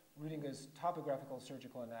 Rüdiger's topographical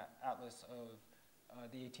surgical atlas of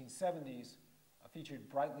the 1870s featured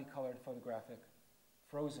brightly colored photographic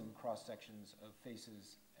frozen cross-sections of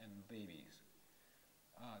faces and babies.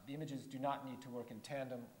 The images do not need to work in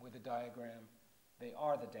tandem with the diagram. They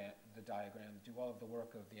are the diagram, do all of the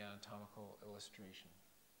work of the anatomical illustration.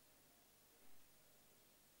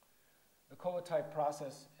 The Colotype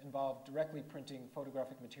process involved directly printing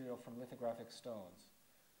photographic material from lithographic stones.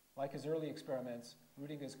 Like his early experiments,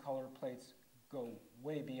 Rüdiger's color plates go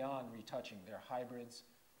way beyond retouching. They're hybrids,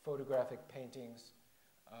 photographic paintings,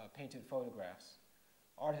 painted photographs.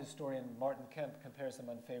 Art historian Martin Kemp compares them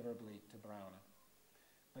unfavorably to Braune.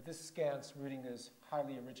 But this scants Rüdiger's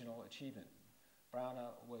highly original achievement.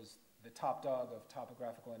 Braune was the top dog of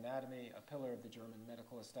topographical anatomy, a pillar of the German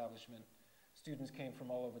medical establishment. Students came from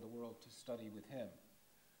all over the world to study with him.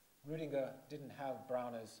 Rüdiger didn't have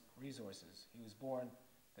Braune's resources. He was born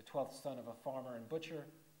the 12th son of a farmer and butcher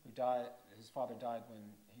who died. His father died when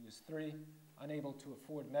he was 3. Unable to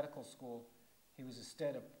afford medical school, he was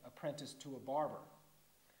instead apprenticed to a barber.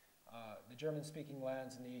 The German-speaking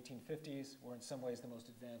lands in the 1850s were in some ways the most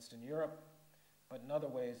advanced in Europe, but in other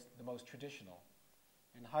ways the most traditional.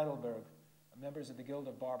 In Heidelberg, members of the Guild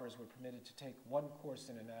of Barbers were permitted to take one course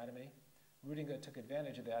in anatomy. Rüdiger took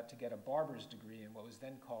advantage of that to get a barber's degree in what was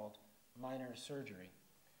then called minor surgery.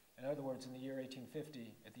 In other words, in the year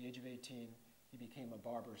 1850, at the age of 18, he became a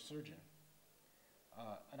barber surgeon,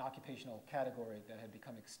 an occupational category that had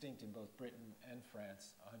become extinct in both Britain and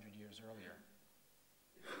France 100 years earlier.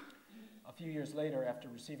 A few years later, after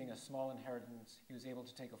receiving a small inheritance, he was able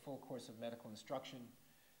to take a full course of medical instruction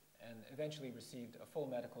and eventually received a full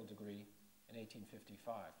medical degree in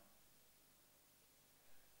 1855.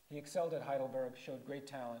 He excelled at Heidelberg, showed great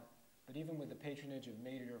talent, but even with the patronage of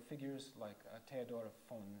major figures like Theodor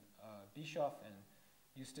von Bischoff and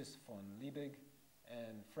Justus von Liebig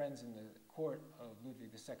and friends in the court of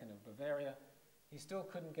Ludwig II of Bavaria, he still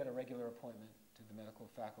couldn't get a regular appointment to the medical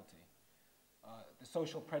faculty. The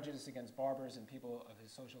social prejudice against barbers and people of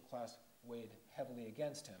his social class weighed heavily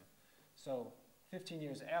against him. So 15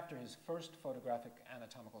 years after his first photographic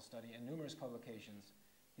anatomical study and numerous publications,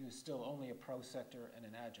 he was still only a prosector and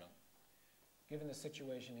an adjunct. Given the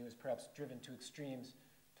situation, he was perhaps driven to extremes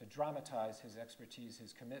to dramatize his expertise,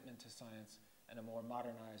 his commitment to science, and a more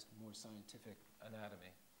modernized, more scientific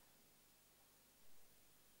anatomy.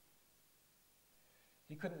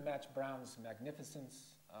 He couldn't match Braune's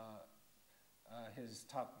magnificence.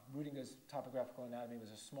 Rüdiger's topographical anatomy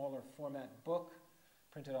was a smaller format book,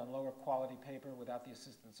 printed on lower quality paper without the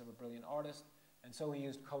assistance of a brilliant artist, and so he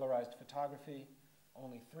used colorized photography,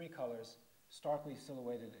 only 3 colors, starkly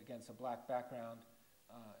silhouetted against a black background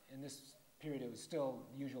in this period, it was still,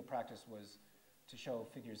 the usual practice was to show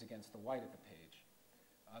figures against the white of the page.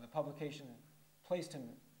 The publication placed him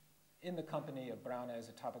in the company of Braune as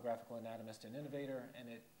a topographical anatomist and innovator, and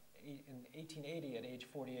in 1880, at age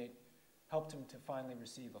 48, helped him to finally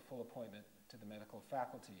receive a full appointment to the medical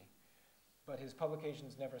faculty. But his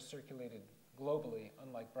publications never circulated globally,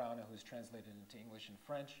 unlike Braune, who's translated into English and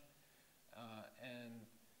French. And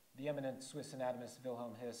the eminent Swiss anatomist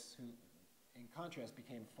Wilhelm His, who, in contrast,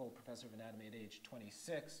 became full professor of anatomy at age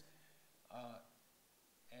 26,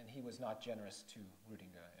 and he was not generous to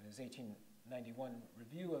Rüdiger. In his 1891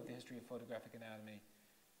 review of the history of photographic anatomy,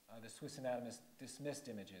 the Swiss anatomist dismissed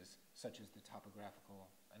images such as the topographical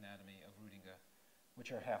anatomy of Rüdiger,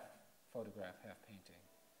 which are half photograph, half painting.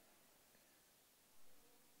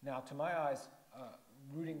 Now, to my eyes,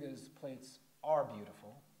 Rüdiger's plates are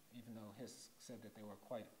beautiful, even though His said that they were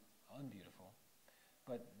quite unbeautiful.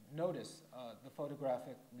 But notice the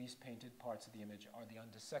photographic, least painted parts of the image are the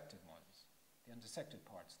undissected ones, the undissected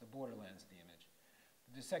parts, the borderlands of the image.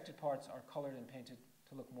 The dissected parts are colored and painted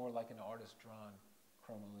to look more like an artist-drawn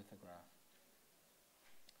chromolithograph.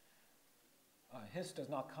 His does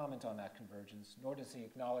not comment on that convergence, nor does he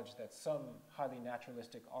acknowledge that some highly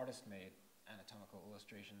naturalistic artist-made anatomical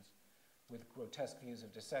illustrations with grotesque views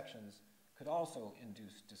of dissections could also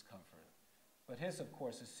induce discomfort. But His, of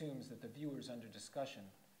course, assumes that the viewers under discussion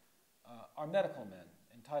are medical men,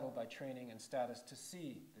 entitled by training and status to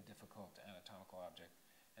see the difficult anatomical object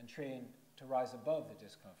and trained to rise above the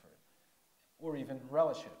discomfort, or even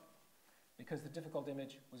relish it, because the difficult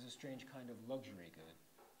image was a strange kind of luxury good,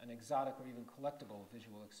 an exotic or even collectible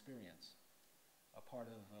visual experience, a part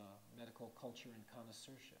of medical culture and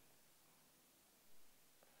connoisseurship.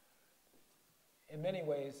 In many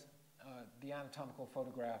ways, the anatomical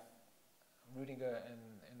photograph, Rüdiger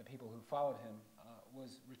and the people who followed him,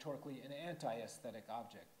 was rhetorically an anti-aesthetic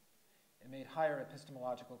object. It made higher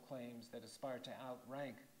epistemological claims that aspired to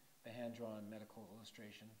outrank the hand-drawn medical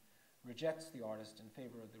illustration, rejects the artist in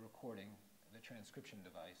favor of the recording, the transcription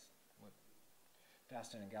device, what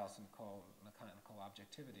Daston and Galson call mechanical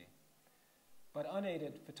objectivity. But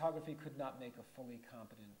unaided, photography could not make a fully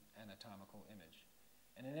competent anatomical image.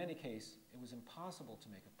 And in any case, it was impossible to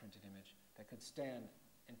make a printed image that could stand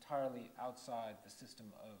entirely outside the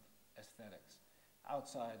system of aesthetics,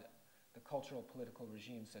 outside the cultural political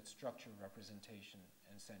regimes that structure representation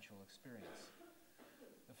and sensual experience.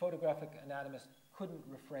 The photographic anatomist couldn't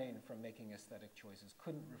refrain from making aesthetic choices,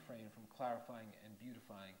 couldn't refrain from clarifying and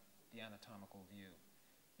beautifying the anatomical view,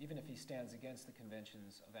 even if he stands against the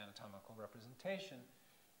conventions of anatomical representation,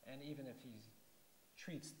 and even if he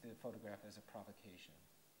treats the photograph as a provocation,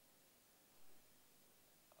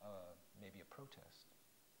 maybe a protest,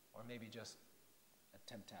 or maybe just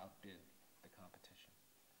attempt to outbid the competition.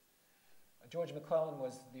 George McClellan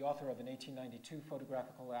was the author of an 1892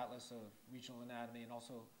 photographical atlas of regional anatomy and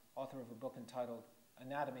also author of a book entitled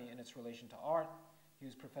Anatomy in Its Relation to Art. He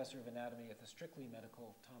was professor of anatomy at the strictly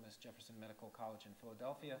medical Thomas Jefferson Medical College in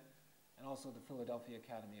Philadelphia and also the Philadelphia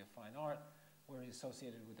Academy of Fine Art, where he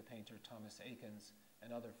associated with the painter Thomas Eakins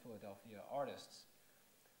and other Philadelphia artists.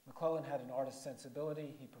 McClellan had an artist's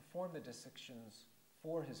sensibility. He performed the dissections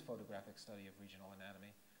for his photographic study of regional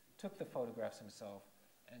anatomy, took the photographs himself,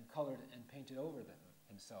 and colored and painted over them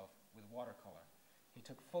himself with watercolor. He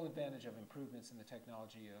took full advantage of improvements in the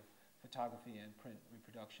technology of photography and print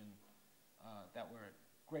reproduction that were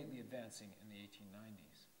greatly advancing in the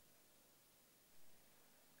 1890s.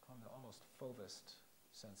 Called the almost Fauvist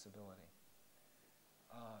sensibility.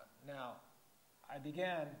 Now, I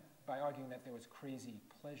began by arguing that there was crazy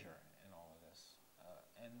pleasure in all of this,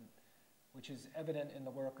 and which is evident in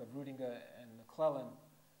the work of Rüdiger and McClellan,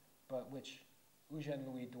 but which Eugène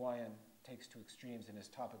Louis Doyen takes to extremes in his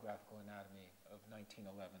topographical anatomy of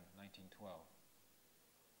 1911-1912.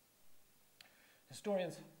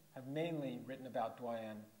 Historians have mainly written about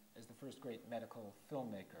Doyen as the first great medical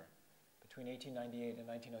filmmaker. Between 1898 and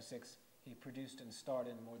 1906, he produced and starred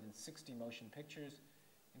in more than 60 motion pictures,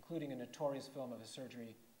 including a notorious film of a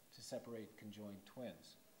surgery to separate conjoined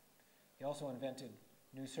twins. He also invented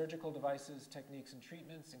new surgical devices, techniques, and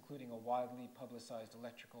treatments, including a widely publicized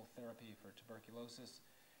electrical therapy for tuberculosis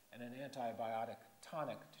and an antibiotic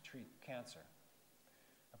tonic to treat cancer.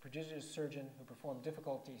 A prodigious surgeon who performed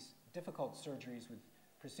difficult surgeries with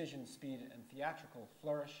precision, speed, and theatrical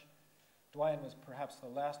flourish, Doyen was perhaps the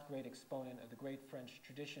last great exponent of the great French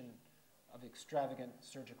tradition of extravagant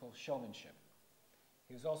surgical showmanship.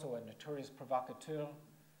 He was also a notorious provocateur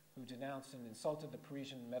who denounced and insulted the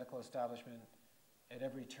Parisian medical establishment at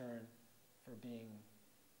every turn for being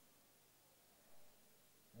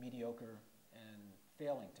mediocre and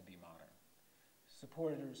failing to be modern.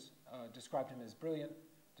 Supporters described him as brilliant,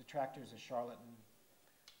 detractors as charlatan.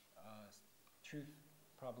 Truth,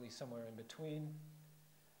 probably somewhere in between.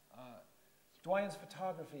 Doyen's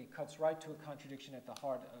photography cuts right to a contradiction at the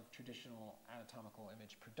heart of traditional anatomical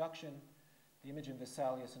image production. The image in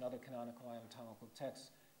Vesalius and other canonical anatomical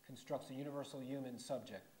texts constructs a universal human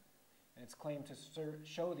subject, and its claim to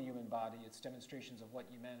show the human body, its demonstrations of what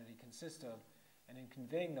humanity consists of, and in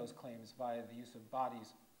conveying those claims via the use of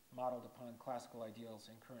bodies modeled upon classical ideals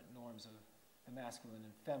and current norms of the masculine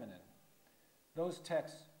and feminine. Those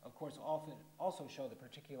texts, of course, often also show the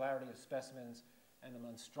particularity of specimens and the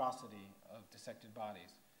monstrosity of dissected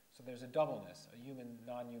bodies. So there's a doubleness, a human,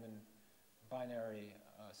 non-human, binary,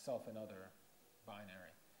 self and other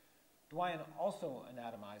binary. Doyen also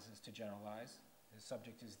anatomizes to generalize. His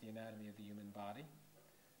subject is the anatomy of the human body.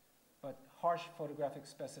 But harsh photographic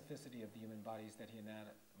specificity of the human bodies that he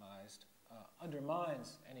anatomized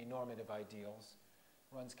undermines any normative ideals,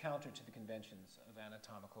 runs counter to the conventions of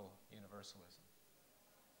anatomical universalism.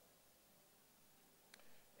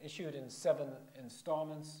 Issued in 7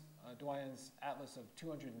 installments, Doyen's atlas of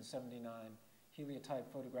 279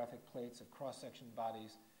 heliotype photographic plates of cross-section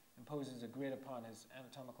bodies imposes a grid upon his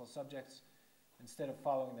anatomical subjects instead of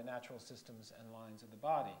following the natural systems and lines of the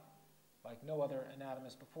body. Like no other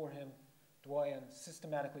anatomist before him, Doyen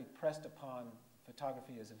systematically pressed upon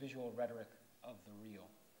photography as a visual rhetoric of the real.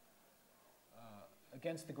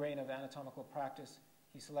 Against the grain of anatomical practice,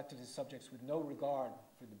 he selected his subjects with no regard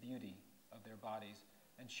for the beauty of their bodies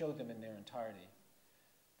and showed them in their entirety.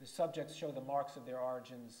 The subjects show the marks of their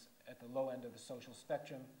origins at the low end of the social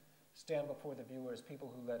spectrum, stand before the viewer as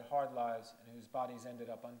people who led hard lives and whose bodies ended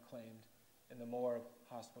up unclaimed in the morgue,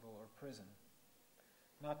 hospital, or prison.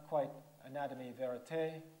 Not quite anatomy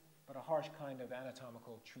verite, but a harsh kind of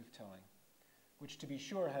anatomical truth-telling, which to be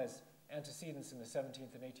sure has antecedents in the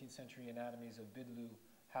 17th and 18th century anatomies of Bidloo,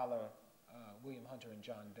 Haller, William Hunter, and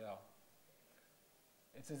John Bell.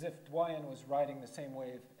 It's as if Doyen was riding the same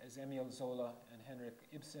wave as Emile Zola and Henrik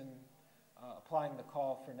Ibsen, applying the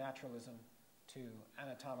call for naturalism to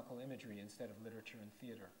anatomical imagery instead of literature and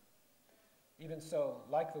theater. Even so,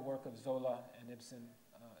 like the work of Zola and Ibsen,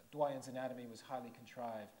 Doyen's anatomy was highly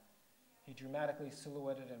contrived. He dramatically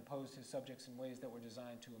silhouetted and posed his subjects in ways that were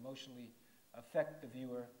designed to emotionally affect the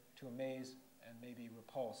viewer, to amaze and maybe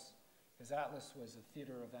repulse. His atlas was a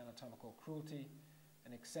theater of anatomical cruelty,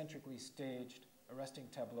 an eccentrically staged, arresting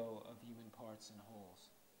tableau of human parts and wholes.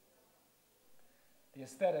 The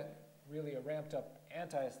aesthetic, really a ramped-up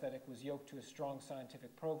anti-aesthetic, was yoked to a strong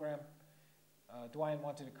scientific program. Doyen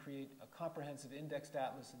wanted to create a comprehensive indexed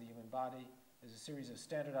atlas of the human body as a series of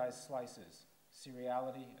standardized slices.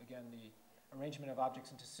 Seriality, again, the arrangement of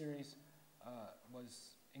objects into series,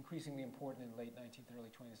 was increasingly important in late 19th, early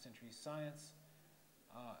 20th century science.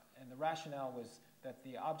 And the rationale was that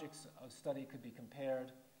the objects of study could be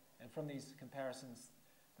compared, and from these comparisons,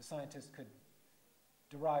 the scientists could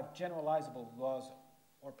derive generalizable laws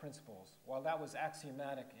or principles. While that was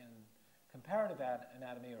axiomatic in comparative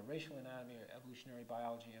anatomy or racial anatomy or evolutionary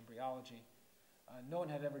biology, embryology, no one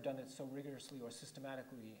had ever done it so rigorously or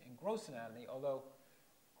systematically in gross anatomy, although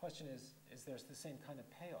the question is there the same kind of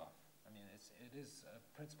payoff? I mean, it is a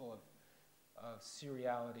principle of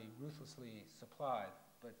seriality ruthlessly supplied,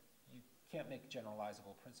 but you can't make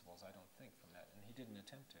generalizable principles, I don't think, from that, and he didn't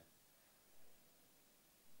attempt to.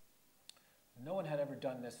 No one had ever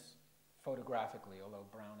done this photographically, although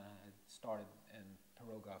Brown had started and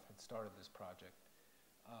Pirogov had started this project.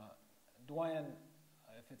 Doyen,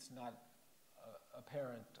 if it's not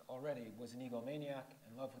apparent already, was an egomaniac,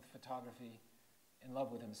 in love with photography, in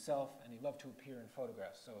love with himself, and he loved to appear in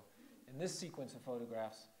photographs. So in this sequence of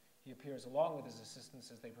photographs, he appears along with his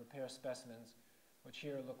assistants as they prepare specimens, which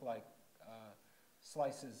here look like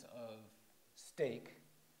slices of steak,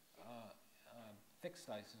 thick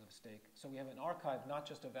slices of steak. So we have an archive not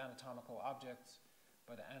just of anatomical objects,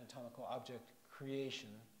 but anatomical object creation.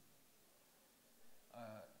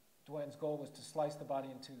 Doyen's goal was to slice the body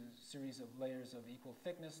into a series of layers of equal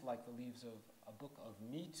thickness, like the leaves of a book of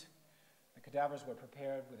meat. The cadavers were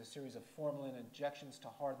prepared with a series of formalin injections to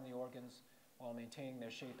harden the organs while maintaining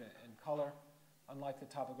their shape and color. Unlike the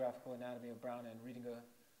topographical anatomy of Brown and Riedinger,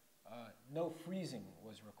 no freezing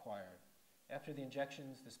was required. After the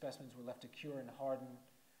injections, the specimens were left to cure and harden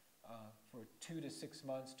for 2 to 6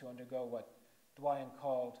 months to undergo what Doyen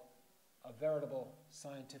called a veritable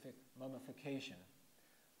scientific mummification.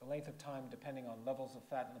 The length of time depending on levels of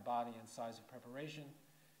fat in the body and size of preparation.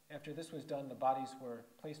 After this was done, the bodies were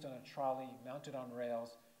placed on a trolley, mounted on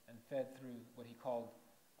rails, and fed through what he called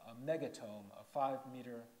a megatome, a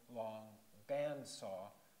 5-meter-long bandsaw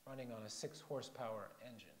running on a 6-horsepower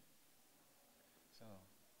engine.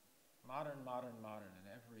 modern in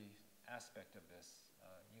every aspect of this,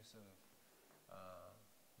 use of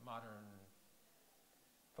modern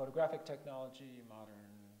photographic technology, modern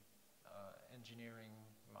engineering,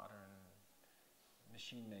 modern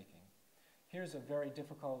machine making. Here's a very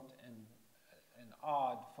difficult and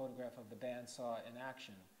odd photograph of the bandsaw in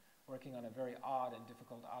action, working on a very odd and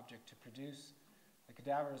difficult object to produce. The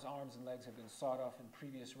cadaver's arms and legs have been sawed off in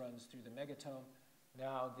previous runs through the megatome.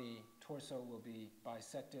 Now the torso will be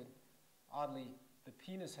bisected. Oddly, the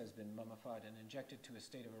penis has been mummified and injected to a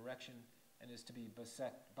state of erection and is to be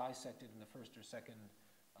bisected in the first or second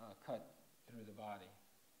cut through the body.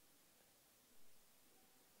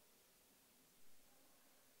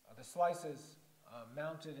 The slices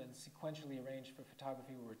mounted and sequentially arranged for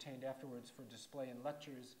photography were retained afterwards for display in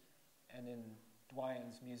lectures and in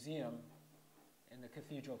Doyen's museum in the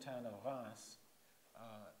cathedral town of Reims.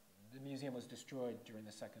 The museum was destroyed during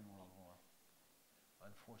the Second World War,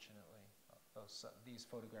 unfortunately. These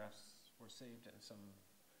photographs were saved and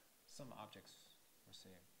some objects were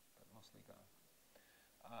saved, but mostly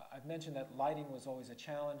gone. I've mentioned that lighting was always a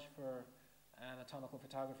challenge for anatomical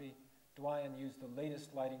photography. Doyen used the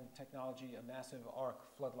latest lighting technology, a massive arc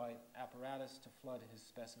floodlight apparatus to flood his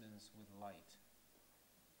specimens with light.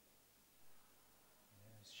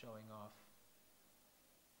 And he's showing off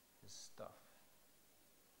his stuff.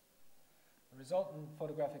 The resultant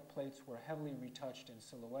photographic plates were heavily retouched and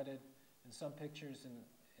silhouetted. In some pictures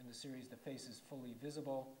in the series, the face is fully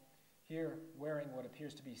visible. Here, wearing what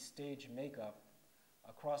appears to be stage makeup,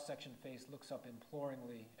 a cross-section face looks up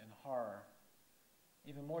imploringly in horror.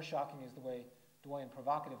 Even more shocking is the way Doyen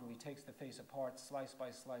provocatively takes the face apart, slice by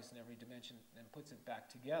slice in every dimension, and puts it back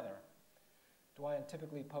together. Doyen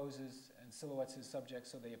typically poses and silhouettes his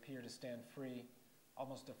subjects so they appear to stand free,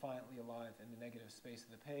 almost defiantly alive in the negative space of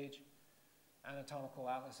the page. Anatomical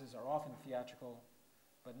atlases are often theatrical,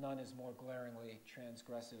 but none is more glaringly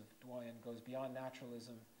transgressive. Doyen goes beyond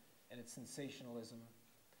naturalism and its sensationalism,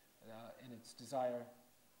 in his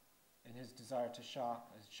desire to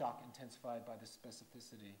shock, a shock intensified by the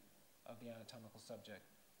specificity of the anatomical subject,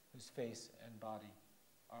 whose face and body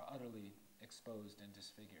are utterly exposed and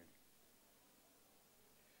disfigured.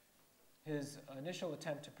 His initial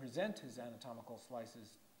attempt to present his anatomical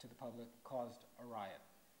slices to the public caused a riot.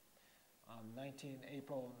 On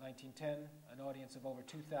April 1910, an audience of over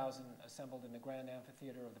 2,000 assembled in the Grand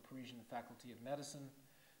Amphitheater of the Parisian Faculty of Medicine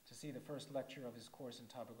to see the first lecture of his course in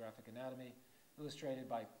topographic anatomy, illustrated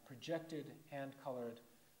by projected, hand-colored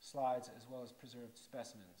slides as well as preserved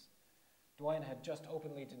specimens. Doyen had just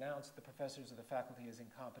openly denounced the professors of the faculty as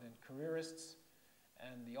incompetent careerists,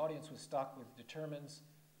 and the audience was stocked with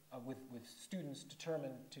students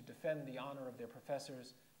determined to defend the honor of their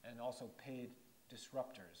professors and also paid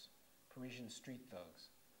disruptors, Parisian street thugs,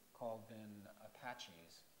 called then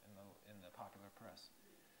Apaches in the popular press.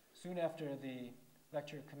 Soon after the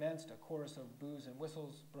lecture commenced, a chorus of boos and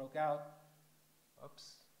whistles broke out.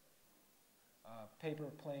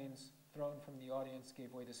 Paper planes thrown from the audience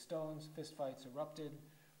gave way to stones, fistfights erupted.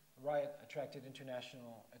 The riot attracted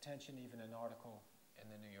international attention, even an article in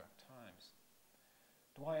the New York Times.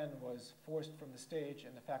 Doyen was forced from the stage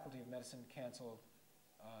and the Faculty of Medicine canceled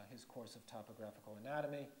his course of topographical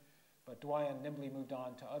anatomy, but Doyen nimbly moved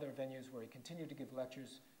on to other venues where he continued to give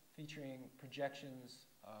lectures featuring projections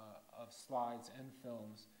of slides and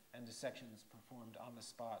films and dissections performed on the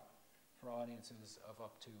spot for audiences of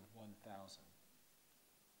up to 1,000.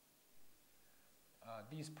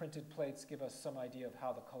 These printed plates give us some idea of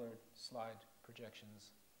how the colored slide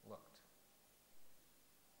projections looked.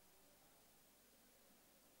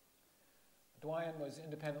 Doyen was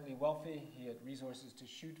independently wealthy. He had resources to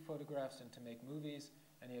shoot photographs and to make movies,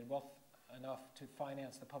 and he had wealth enough to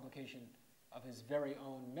finance the publication of his very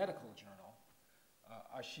own medical journal,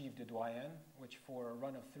 Archives de Doyen, which for a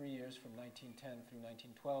run of 3 years from 1910 through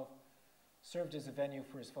 1912 served as a venue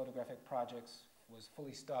for his photographic projects, was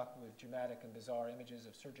fully stocked with dramatic and bizarre images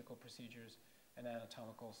of surgical procedures and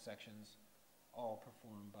anatomical sections, all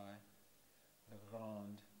performed by the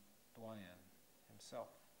Grand Doyen himself.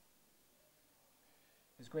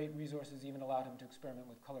 His great resources even allowed him to experiment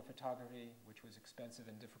with color photography, which was expensive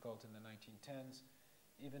and difficult in the 1910s.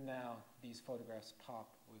 Even now, these photographs pop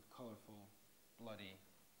with colorful, bloody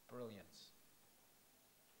brilliance.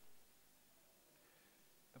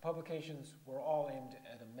 The publications were all aimed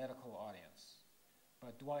at a medical audience,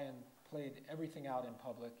 but Doyen played everything out in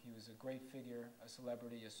public. He was a great figure, a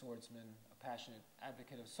celebrity, a swordsman, a passionate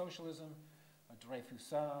advocate of socialism, a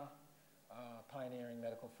Dreyfusard, pioneering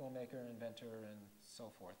medical filmmaker, inventor, and so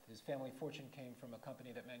forth. His family fortune came from a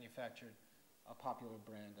company that manufactured a popular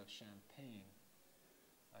brand of champagne,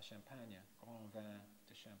 Grand Vin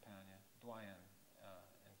de Champagne, Doyen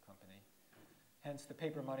and company. Hence the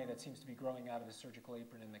paper money that seems to be growing out of his surgical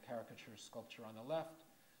apron in the caricature sculpture on the left,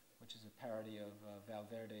 which is a parody of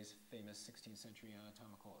Valverde's famous 16th century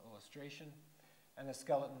anatomical illustration, and the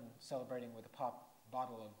skeleton celebrating with a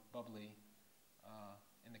bottle of bubbly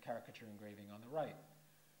in the caricature engraving on the right.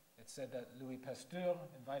 It's said that Louis Pasteur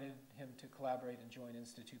invited him to collaborate and join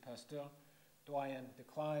Institut Pasteur. Doyen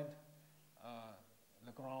declined.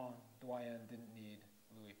 Le Grand Doyen didn't need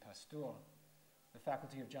Louis Pasteur. The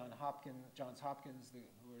faculty of Johns Hopkins, who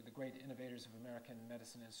were the great innovators of American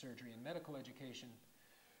medicine and surgery and medical education,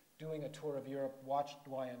 doing a tour of Europe, watched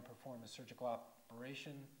Doyen perform a surgical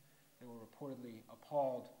operation. They were reportedly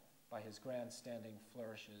appalled by his grandstanding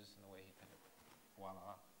flourishes and the way he kind of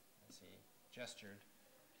voila, as he gestured.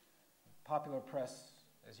 Popular press,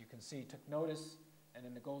 as you can see, took notice, and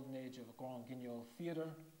in the golden age of Grand Guignol theater,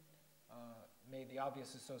 made the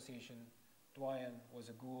obvious association. Doyen was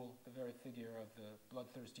a ghoul, the very figure of the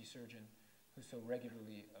bloodthirsty surgeon who so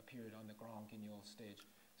regularly appeared on the Grand Guignol stage.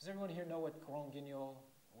 Does everyone here know what Grand Guignol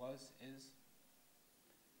is?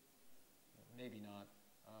 Maybe not.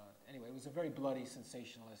 Anyway, it was a very bloody,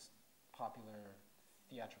 sensationalist, popular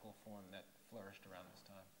theatrical form that flourished around this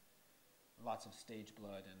time. Lots of stage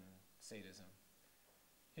blood and sadism.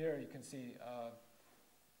 Here you can see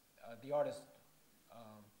the artist,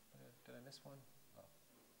 did I miss one? Oh,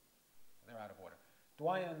 they're out of order.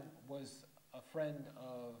 Doyen was a friend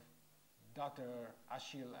of Dr.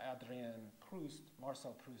 Achille Adrien Proust,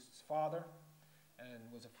 Marcel Proust's father, and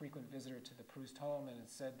was a frequent visitor to the Proust home, and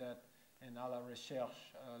it's said that in À la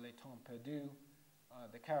recherche, les temps perdus,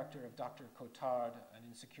 the character of Dr. Cotard, an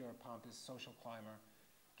insecure, pompous social climber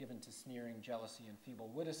given to sneering, jealousy, and feeble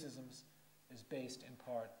witticisms, is based in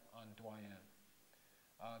part on Doyen.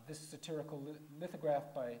 This satirical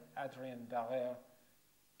lithograph by Adrien Barrère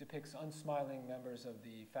depicts unsmiling members of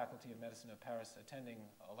the Faculty of Medicine of Paris attending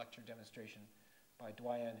a lecture demonstration by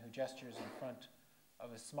Doyen, who gestures in front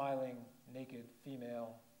of a smiling, naked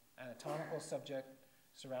female anatomical subject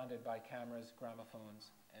surrounded by cameras,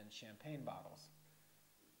 gramophones, and champagne bottles.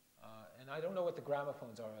 And I don't know what the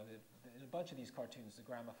gramophones are. In a bunch of these cartoons, the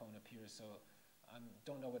gramophone appears, so I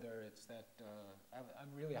don't know whether it's that,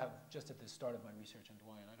 I'm really just at the start of my research on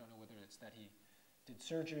Doyen. I don't know whether it's that he did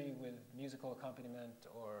surgery with musical accompaniment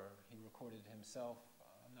or he recorded himself.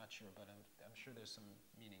 I'm not sure, but I'm sure there's some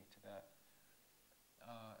meaning to that.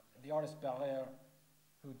 The artist Barrère,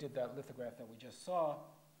 who did that lithograph that we just saw,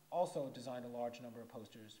 also designed a large number of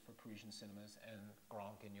posters for Parisian cinemas and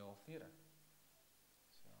Grand Guignol Theatre.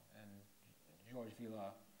 So, and Georges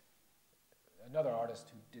Villa, another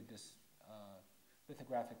artist who did this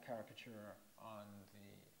lithographic caricature on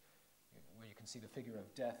where you can see the figure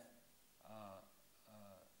of death,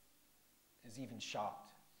 is even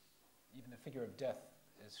shocked. Even the figure of death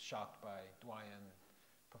is shocked by Doyen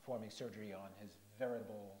performing surgery on his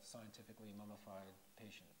veritable, scientifically mummified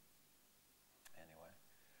patient. Anyway,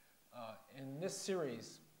 in this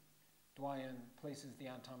series, Doyen places the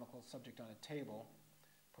anatomical subject on a table,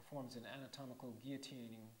 performs an anatomical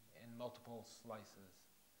guillotining in multiple slices.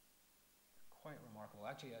 Quite remarkable.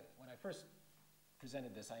 Actually, when I first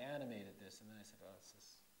presented this, I animated this, and then I said, oh, this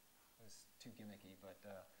was too gimmicky, but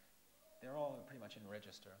they're all pretty much in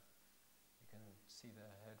register. You can see the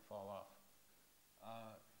head fall off.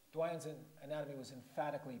 Doyen's anatomy was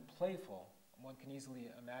emphatically playful. One can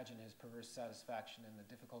easily imagine his perverse satisfaction in the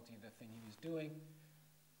difficulty of the thing he was doing.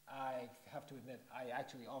 I have to admit, I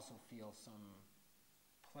actually also feel some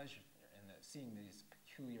pleasure in seeing these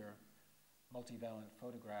peculiar multivalent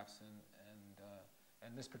photographs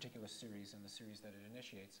and this particular series and the series that it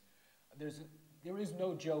initiates. There is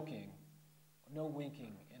no joking, no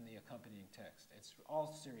winking in the accompanying text. It's all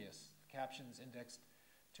serious. Captions indexed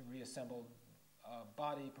to reassembled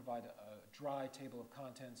body provide a dry table of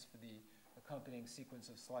contents for the accompanying sequence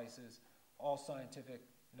of slices, all scientific,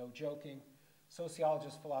 no joking.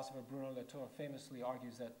 Sociologist, philosopher Bruno Latour famously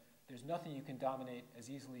argues that there's nothing you can dominate as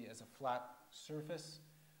easily as a flat surface.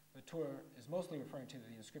 Latour is mostly referring to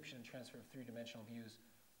the inscription and transfer of three-dimensional views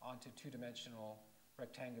onto two-dimensional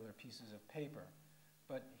rectangular pieces of paper.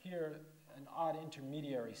 But here, an odd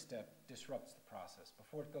intermediary step disrupts the process.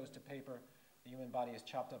 Before it goes to paper, the human body is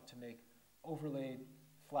chopped up to make overlaid,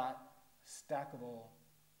 flat, stackable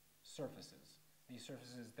surfaces. These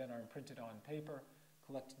surfaces then are imprinted on paper,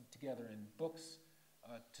 collected together in books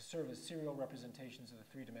to serve as serial representations of the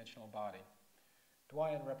three-dimensional body.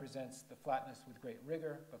 Doyen represents the flatness with great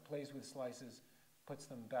rigor, but plays with slices, puts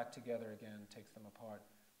them back together again, takes them apart.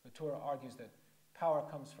 Latour argues that power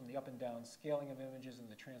comes from the up and down scaling of images and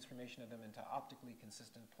the transformation of them into optically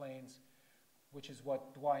consistent planes. which is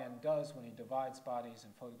what Doyen does when he divides bodies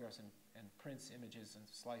and photographs and prints images and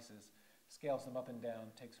slices, scales them up and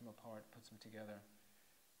down, takes them apart, puts them together,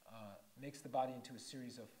 makes the body into a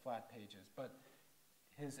series of flat pages. But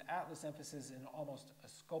his atlas emphasizes in almost a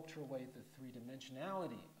sculptural way the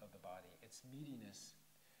three-dimensionality of the body, its meatiness,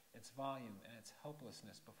 its volume, and its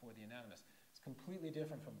helplessness before the anatomist. It's completely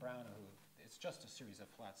different from Brown, who it's just a series of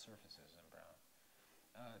flat surfaces in Brown.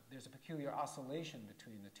 There's a peculiar oscillation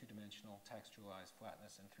between the two-dimensional textualized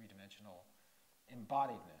flatness and three-dimensional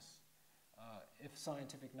embodiedness. If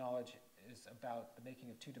scientific knowledge is about the making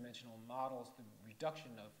of two-dimensional models, the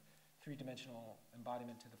reduction of three-dimensional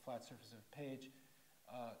embodiment to the flat surface of a page,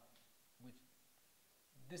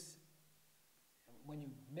 when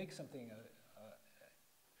you make something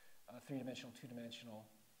a three-dimensional, two-dimensional,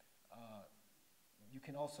 you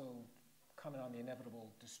can also comment on the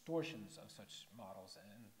inevitable distortions of such models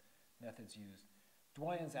and methods used.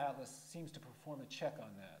 Doyen's atlas seems to perform a check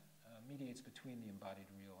on that, mediates between the embodied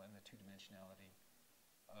real and the two-dimensionality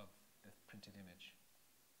of the printed image.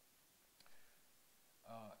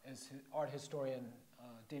 As art historian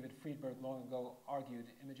David Friedberg long ago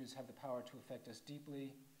argued, images have the power to affect us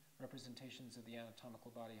deeply. Representations of the anatomical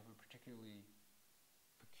body have a peculiarly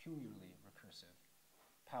recursive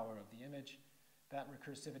power of the image. That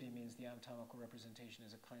recursivity means the anatomical representation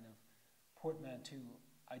is a kind of portmanteau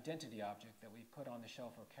identity object that we put on the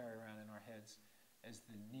shelf or carry around in our heads as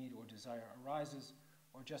the need or desire arises,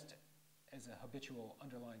 or just as a habitual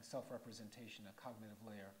underlying self-representation, a cognitive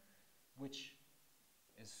layer, which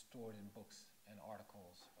is stored in books and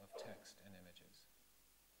articles of text and images.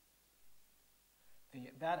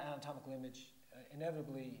 That anatomical image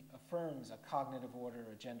inevitably affirms a cognitive order,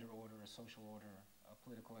 a gender order, a social order, a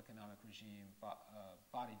political economic regime,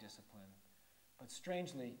 body discipline. But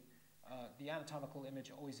strangely, the anatomical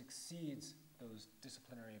image always exceeds those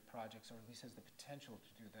disciplinary projects, or at least has the potential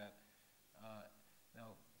to do that.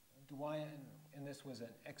 Now, Doyen in this was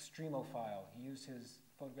an extremophile. He used his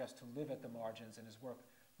photographs to live at the margins, and his work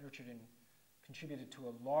nurtured and contributed to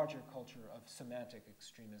a larger culture of semantic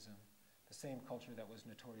extremism, the same culture that was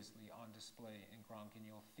notoriously on display in Grand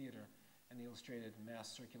Guignol theater and the illustrated mass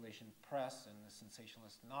circulation press and the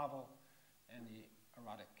sensationalist novel and the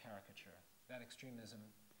erotic caricature. That extremism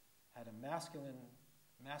had a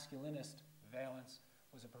masculinist valence,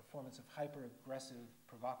 was a performance of hyper-aggressive,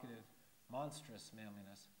 provocative, monstrous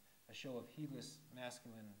manliness, a show of heedless,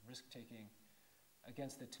 masculine risk-taking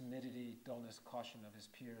against the timidity, dullness, caution of his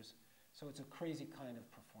peers. So it's a crazy kind of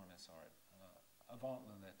performance art, avant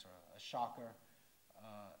la lettre, a shocker,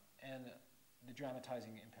 and the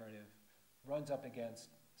dramatizing imperative runs up against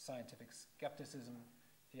scientific skepticism.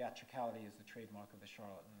 Theatricality is the trademark of the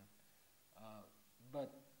charlatan.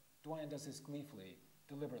 But Doyen does this gleefully,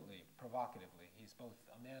 deliberately, provocatively. He's both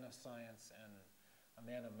a man of science and a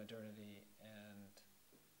man of modernity and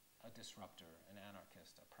a disruptor, an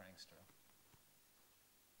anarchist, a prankster.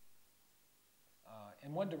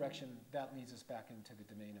 In one direction, that leads us back into the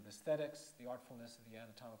domain of aesthetics, the artfulness of the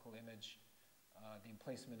anatomical image, the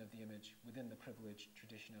emplacement of the image within the privileged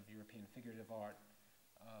tradition of European figurative art,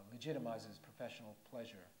 legitimizes professional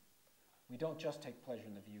pleasure. We don't just take pleasure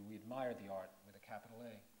in the view, we admire the art with a capital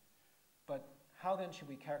A. But how then should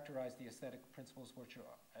we characterize the aesthetic principles which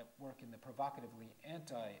are at work in the provocatively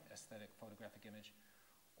anti-aesthetic photographic image,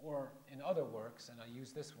 or in other works, and I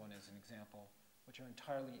use this one as an example, which are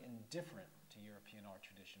entirely indifferent to European art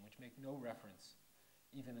tradition, which make no reference,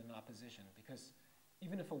 even in opposition, because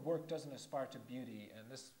even if a work doesn't aspire to beauty, and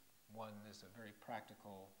this one is a very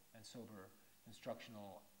practical and sober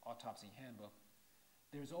instructional autopsy handbook,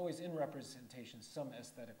 there's always in representation some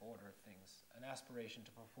aesthetic order of things, an aspiration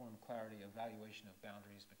to perform clarity, evaluation of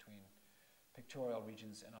boundaries between pictorial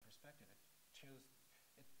regions and perspective.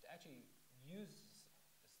 It actually uses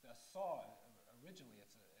the saw. Originally,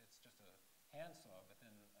 it's just a hand saw, but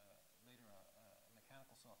then later a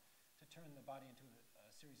mechanical saw, to turn the body into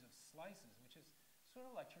a series of slices, which is sort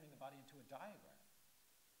of like turning the body into a diagram.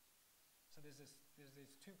 So there's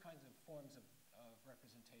these two kinds of forms of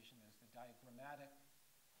representation. There's the diagrammatic thing.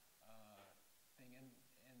 In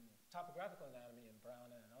topographical anatomy, in Brown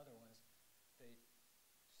and other ones, they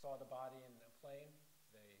saw the body in a plane,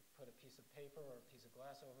 they put a piece of paper or a piece of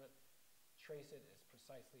glass over it, trace it as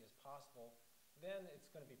precisely as possible, then it's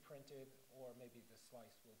going to be printed, or maybe the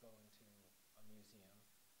slice will go into a museum.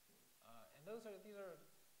 And these are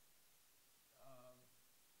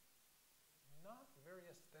not very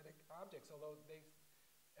aesthetic objects, although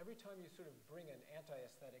every time you sort of bring an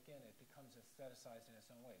anti-aesthetic in, it becomes aestheticized in its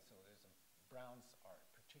own way. So there's Brown's art,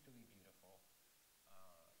 particularly beautiful,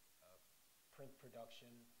 print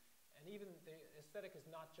production, and even the aesthetic is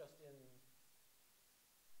not just in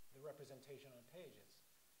the representation on page.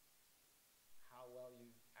 It's how well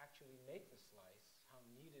you actually make the slice, how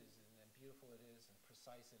neat it is and beautiful it is and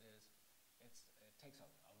precise it is. It takes a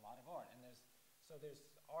lot of art. And there's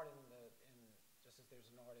art just as there's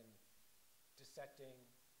an art in dissecting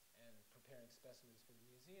and preparing specimens for the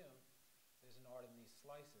museum, there's an art in these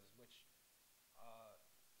slices, which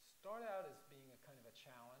start out as being a kind of a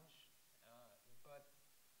challenge, but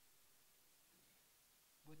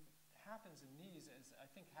what happens in these, as I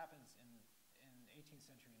think happens in 18th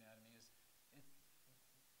century anatomy, is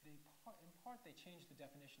in part they change the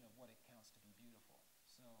definition of what it counts to be beautiful.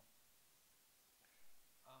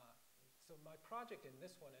 So my project in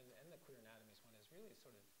this one and the queer anatomies one has really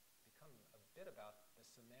sort of become a bit about the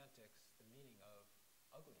semantics, the meaning of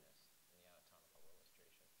ugliness in the anatomical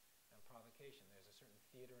illustration and provocation. There's a certain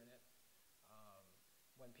theater in it.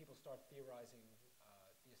 When people start theorizing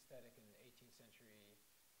the aesthetic in 18th century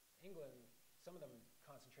England, some of them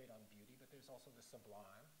concentrate on beauty, but there's also the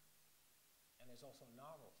sublime, and there's also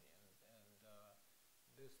novelty. And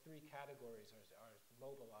those three categories are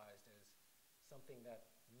mobilized as something that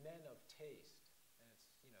men of taste, and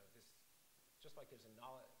it's, this, just like there's a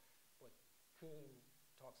knowledge, what Kuhn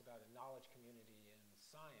talks about, a knowledge community in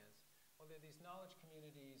science, well, there are these knowledge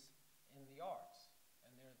communities in the arts,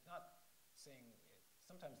 and they're not saying,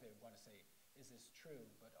 sometimes they want to say, is this true,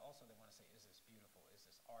 but also they want to say, is this beautiful, is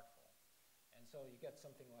this artful? And so you get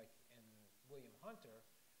something like in William Hunter,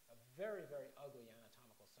 a very, very ugly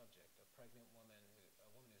anatomical subject, a pregnant woman, a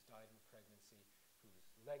woman who's died in pregnancy, whose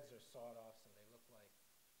legs are sawed off so they look like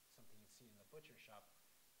something you'd see in the butcher shop,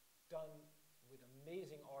 done with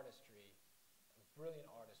amazing artistry,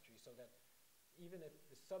 brilliant artistry, so that even if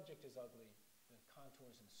the subject is ugly, the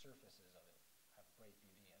contours and surfaces of it have great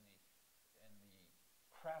beauty, and the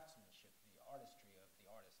craftsmanship, the artistry of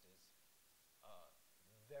the artist is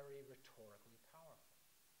very rhetorically powerful.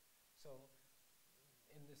 So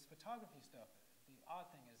in this photography stuff, the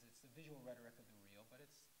odd thing is it's the visual rhetoric of the real, but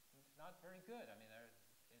it's not very good. I mean, it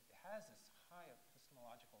has this high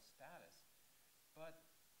epistemological status, but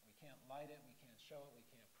we can't light it, we can't show it, we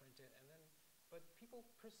can't print it, but people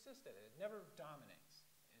persist at it. It never dominates.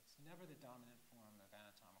 It's never the dominant form of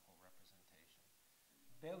anatomical representation.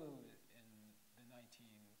 Belu in the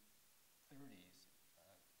 1930s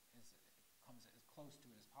comes as close to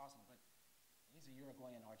it as possible, but he's a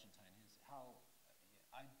Uruguayan Argentine.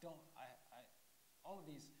 All of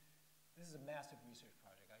these, this is a massive research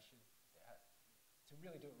project. To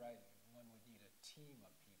really do it right, one would need a team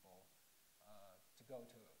of people to go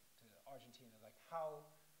to Argentina. Like, how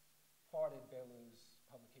far did Belu's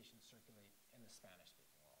publications circulate in the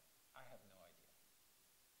Spanish-speaking world? I have no idea.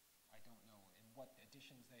 I don't know in what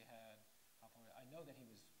editions they had. I know that he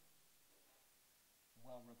was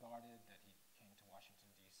well regarded, that he came to Washington,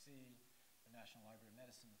 D.C. The National Library of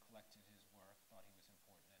Medicine collected his work, thought he was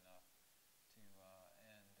important enough to,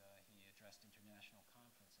 and he addressed international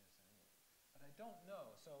conferences. But I don't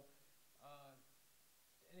know. So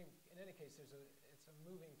in any case, it's a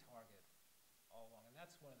moving target all along, and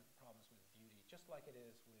that's one of the problems with beauty, just like it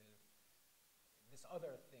is with this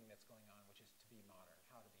other thing that's going on, which is to be modern,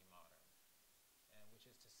 how to be modern, and which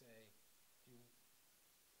is to say, to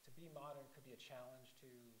be modern could be a challenge to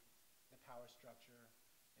the power structure.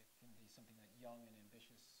 It can be something that young and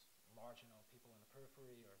ambitious, marginal people in the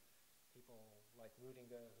periphery, or people like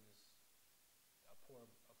Rudinger, who's a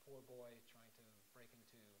poor boy trying to break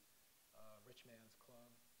into a rich man's club.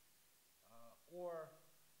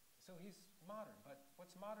 So he's modern, but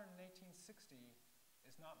what's modern in 1860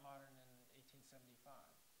 is not modern in 1875.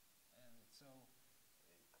 And so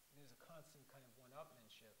there's a constant kind of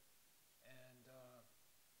one-upmanship. And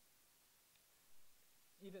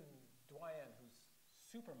even Doyen, who's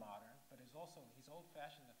super modern, but he's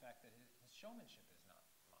old-fashioned in the fact that his showmanship is not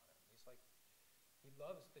modern. He's like, he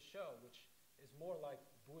loves the show, which is more like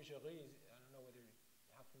Bourgeoisie. I don't know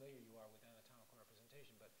how familiar you are with anatomical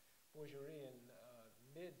representation, but Bourgeoisie in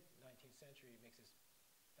mid-19th century makes this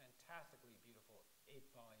fantastically beautiful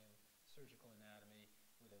 8-volume surgical anatomy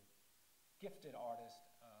with a gifted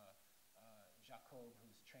artist, Jacob,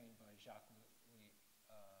 who's trained by Jacques-Louis David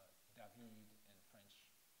in French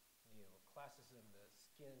neoclassicism. The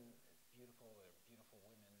skin is beautiful. There are beautiful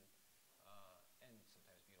women and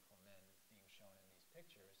sometimes beautiful men being shown in these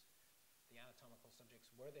pictures. The anatomical subjects,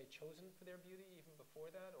 were they chosen for their beauty even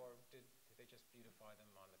before that, or did they just beautify them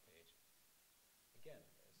on the page? Again,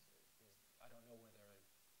 I don't know whether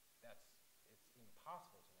it's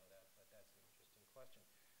impossible to know that, but that's an interesting question.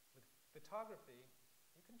 With photography,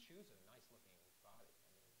 you can choose a nice-looking body.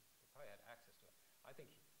 I mean, he probably had access to it. I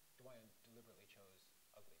think Doyen deliberately chose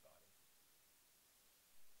ugly bodies.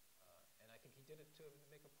 And I think he he did it to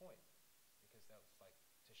make a point, because that was like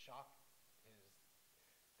to shock the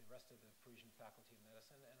rest of the Parisian faculty of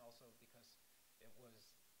medicine, and also because it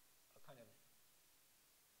was a kind of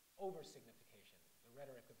over-signification, the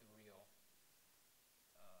rhetoric of the real.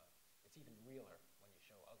 It's even realer when you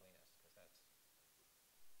show ugliness, because that's...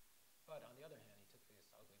 But on the other hand, he took this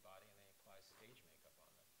ugly body and then he applies stage makeup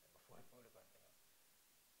on them before photographing them.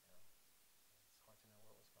 You know, it's hard to know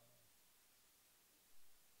what was going on.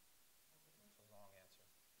 It's a long answer.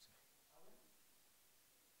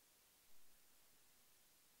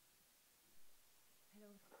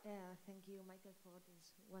 Hello, thank you, Michael, for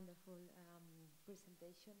this wonderful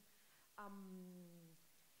presentation.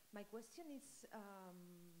 My question is,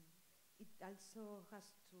 it also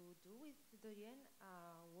has to do with Dorian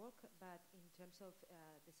work, but in terms of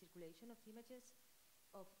the circulation of images.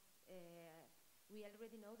 We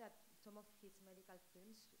already know that some of his medical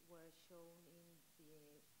films were shown in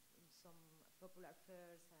some popular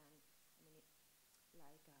fairs, and I mean,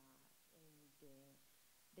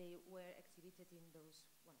 they were exhibited in those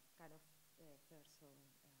kind of fairs, so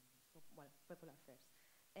popular fairs.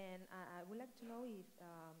 And I would like to know if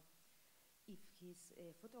his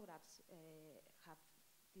photographs have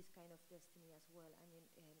this kind of destiny as well. I mean,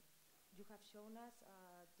 you have shown us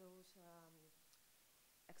those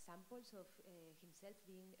examples of himself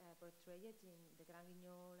being portrayed in the Grand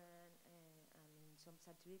Guignol and in some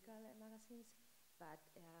satirical magazines, but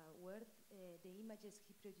were the images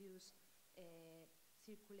he produced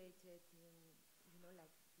circulated in, like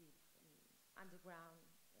the underground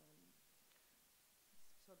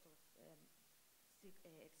sort of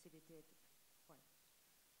exhibited? Well.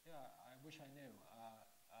 Yeah, I wish I knew.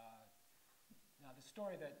 Now, the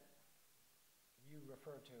story that you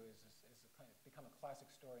referred to is become a classic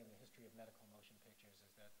story in the history of medical motion pictures,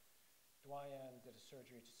 is that Doyen did a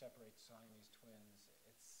surgery to separate Siamese twins.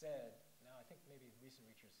 It's said, now I think maybe recent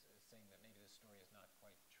research is saying that maybe this story is not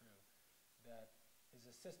quite true, that his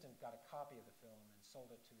assistant got a copy of the film and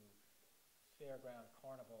sold it to fairground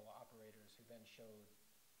carnival operators, who then showed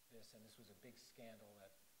this, and this was a big scandal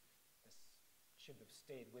that this should have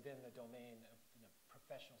stayed within the domain of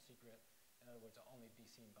professional secret. In other words, only be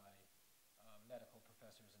seen by medical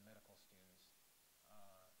professors and medical students,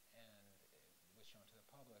 and it was shown to the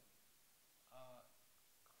public.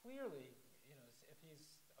 Clearly, if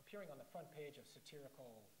he's appearing on the front page of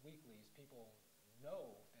satirical weeklies, people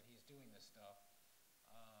know that he's doing this stuff.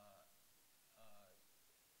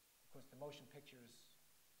 Of course, the motion pictures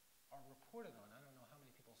are reported on. I don't know how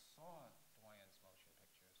many people saw Doyen's motion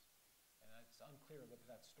pictures, and it's unclear whether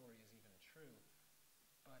that story is even true.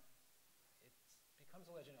 But it becomes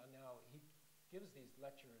a legend. Now he gives these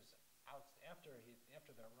lectures out after the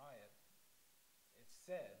riot. It's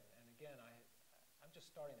said, and again, I'm just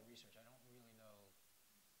starting the research. I don't really know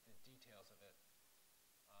the details of it.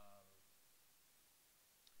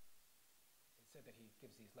 It said that he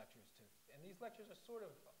gives these lectures and these lectures are sort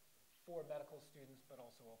of for medical students, but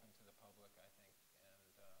also open to the public, I think. And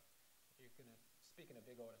if you're going to speak in a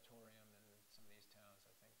big auditorium in some of these towns,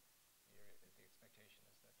 I think the expectation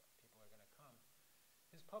is that people are going to come.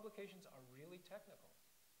 His publications are really technical.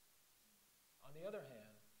 On the other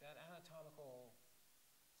hand, that anatomical,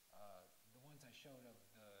 the ones I showed of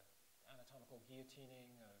the anatomical guillotining,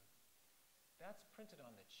 that's printed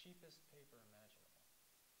on the cheapest paper imaginable.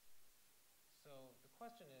 So the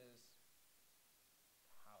question is,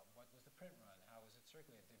 what was the print run? How was it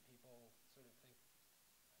circulated? Did people sort of think, I'm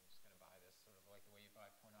just going to buy this, sort of like the way you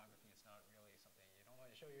buy pornography? It's not really something you don't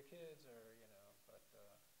want to show your kids, or but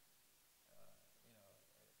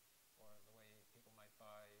or the way people might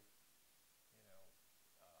buy,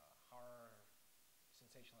 horror,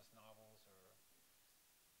 sensationalist novels, or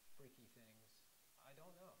freaky things. I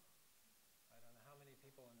don't know. I don't know how many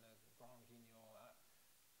people in the Grand Guignol.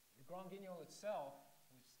 The Grand Guignol itself,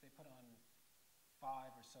 which they put on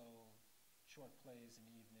 5 or so short plays an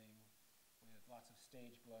evening with lots of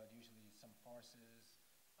stage blood, usually some farces,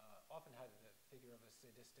 often had the figure of a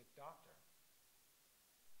sadistic doctor.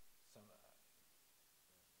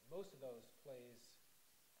 Most of those plays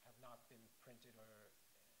have not been printed or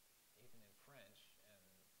even in French, and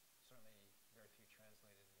certainly very few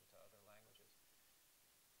translated into other languages.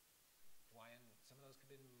 Doyen, some of those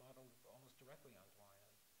could have been modeled almost directly on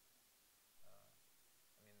Doyen.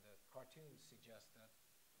 The cartoons suggest that,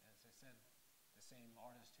 as I said, the same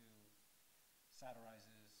artist who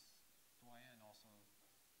satirizes Doyen also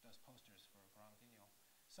does posters for Grand Guignol.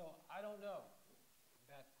 So I don't know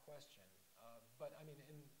that question. But I mean,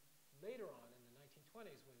 later on in the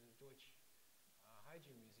 1920s, when the Deutsche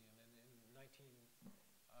Hygiene Museum, and in the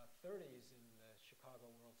 1930s in the Chicago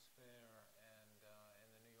World's Fair and in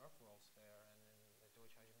the New York World's Fair, and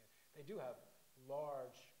They do have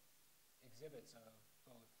large exhibits of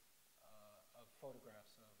both of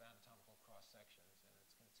photographs of anatomical cross sections, and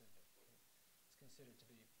it's considered to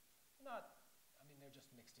be not. I mean, they're just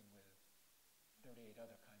mixed in with 38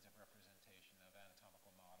 other kinds of representation of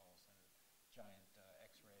anatomical models and giant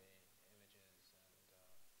X-ray images and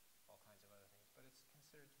all kinds of other things. But it's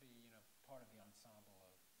considered to be, you know, part of the ensemble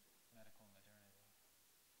of medical modernity.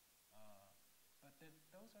 But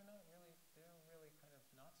those are not really, they're really kind of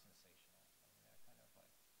not sensational. I mean, they're kind of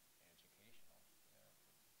like educational.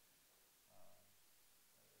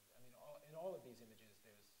 I mean, in all of these images,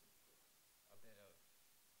 there's a bit of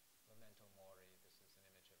memento mori. This is an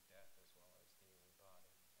image of death as well as the human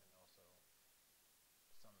body, and also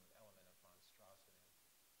some element of monstrosity.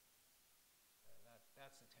 And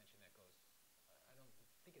that's the tension that goes. I don't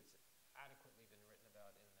think it's adequately been written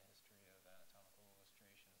about in the history of anatomical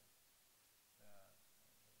illustration.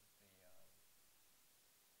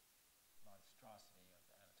 The monstrosity of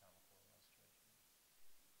anatomical illustration.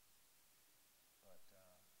 But the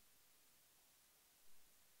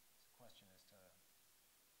question is to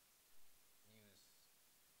use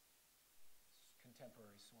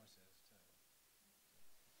contemporary sources to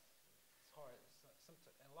it's hard.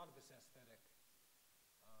 And a lot of this aesthetic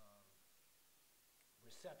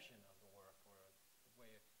reception of the work, or the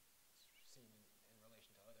way it's seen in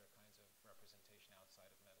relation to other kinds of representation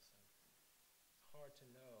outside of medicine, it's hard to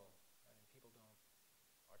know. I mean, people don't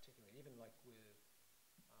articulate, even like with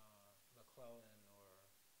McClellan or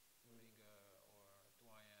Rudinger or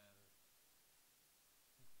Doyen,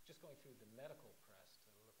 just going through the medical press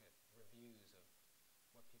to look at reviews of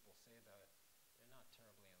what people say about it, they're not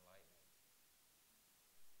terribly enlightening.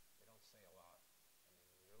 They don't say a lot.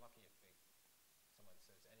 I mean, you're lucky if someone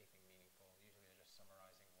says anything meaningful. Usually they're just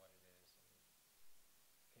summarizing what it is. And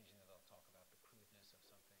occasionally they'll talk about the crudeness of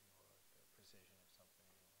something or the precision of something.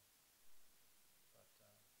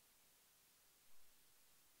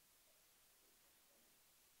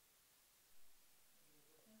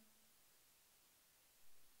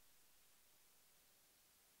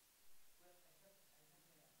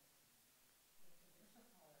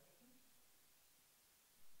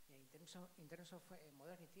 But in terms of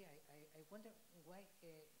modernity, I wonder why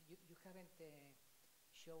you haven't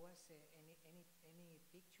show us any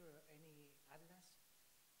picture or any atlas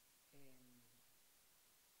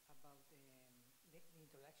about the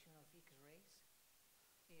introduction of X-rays,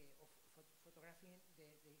 of photographing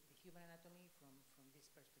the human anatomy from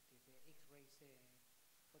this perspective, the X-rays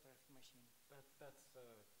photographic machine. That's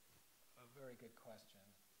a very good question,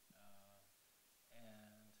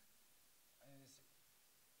 and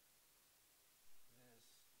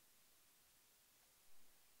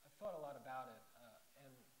I've thought a lot about it,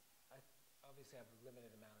 and I obviously have a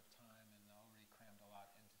limited amount of time and already crammed a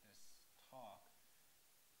lot into this talk.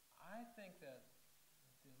 I think that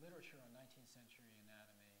the literature on 19th century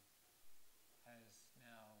anatomy has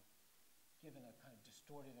now given a kind of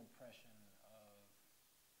distorted impression of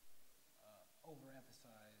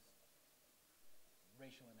overemphasized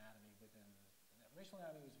racial anatomy within. Racial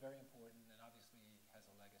anatomy was very important and obviously has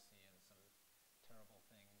a legacy and some terrible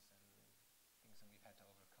things and things that we've had to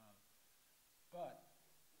overcome. But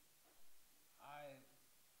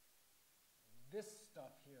this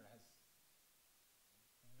stuff here has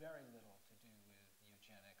very little to do with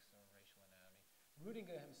eugenics or racial anatomy.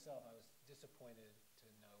 Rudinger himself, I was disappointed to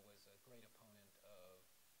know, was a great opponent of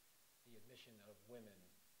the admission of women.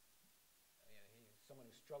 I mean, he's someone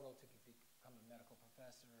who struggled to become a medical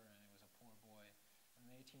professor, and he was a poor boy. In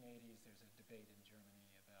the 1880s, there's a debate in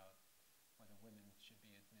Germany about whether women should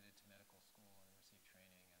be admitted to medical school and receive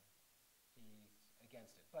training, and he's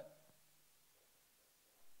against it. But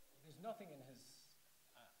there's nothing in his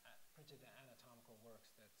printed anatomical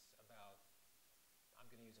works that's about, I'm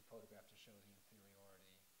going to use a photograph to show the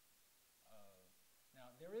inferiority of.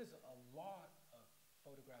 Now, there is a lot of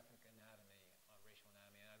photographic anatomy on racial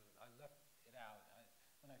anatomy, and I left it out.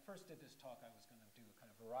 When I first did this talk, I was going to do kind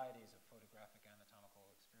of varieties of photographic anatomical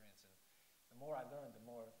experience, and the more I learned,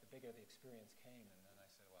 the bigger the experience came, and then I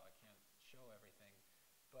said, well, I can't show everything.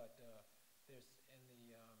 But there's in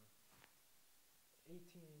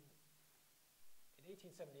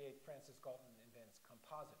 1878, Francis Galton invents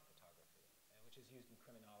composite photography, which is used in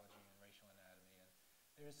criminology and racial anatomy. And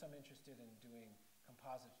there is some interest in doing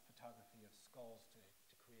composite photography of skulls to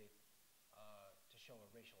create, to show a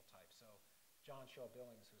racial type. So John Shaw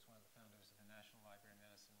Billings, who's one of the founders of the National Library of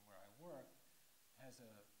Medicine where I work, has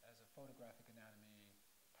a photographic anatomy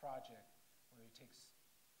project where he takes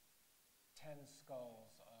 10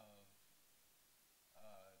 skulls of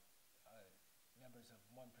members of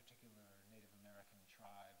one particular Native American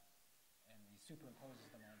tribe, and these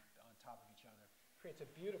superimposes them on top of each other, creates a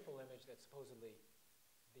beautiful image that's supposedly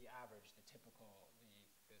the average, the typical,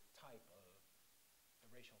 the type of, the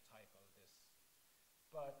racial type of this.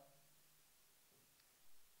 But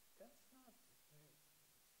that's not,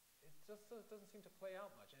 it just doesn't seem to play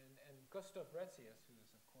out much. And Gustav Retzius, who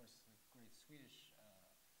is, of course, the great Swedish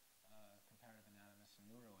comparative anatomist and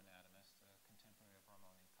neuroanatomist, contemporary of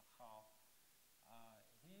Ramon and Cajal,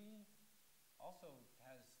 he also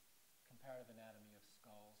has comparative anatomy of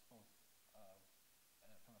skulls, both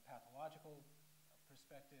from a pathological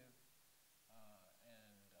perspective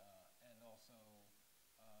and also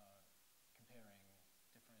comparing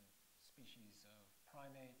different species of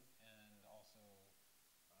primate, and also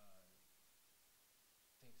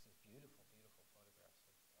takes these beautiful, beautiful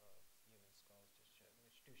photographs of human skulls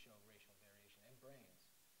which do show racial variation, and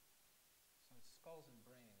brains. So it's skulls and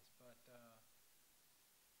brains, but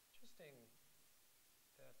interesting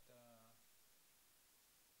that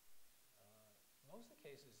most of the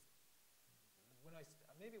cases,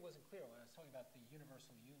 maybe it wasn't clear when I was talking about the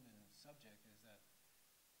universal human subject, is that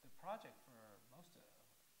the project for most of,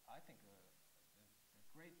 I think, the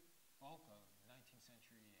great bulk of 19th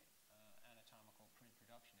century anatomical print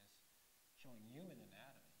production is showing human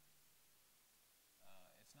anatomy.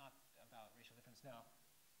 It's not about racial difference. Now,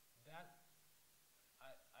 that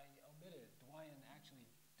I omitted. Doyen actually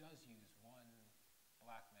does use one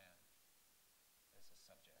black man as a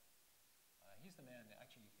subject. He's the man that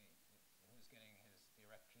actually who was getting the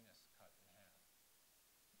erect penis cut in half.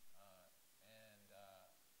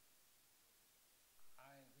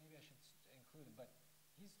 Maybe I should include him, but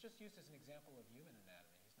he's just used as an example of human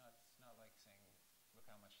anatomy. It's not like saying, look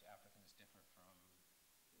how much Africans differ from.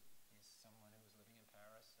 He's someone who was living in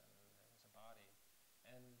Paris, and there was a body,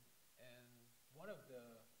 and one of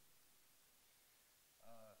the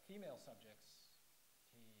female subjects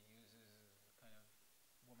he uses a kind of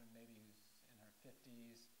woman maybe who's in her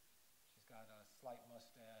 50s. She's got a slight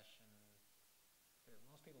mustache, and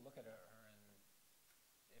most people look at her and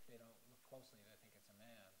if they don't look closely, they think it's a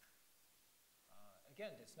man.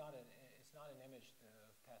 Again, it's not an image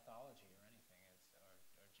of pathology or anything,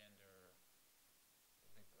 or gender,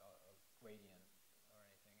 gradient or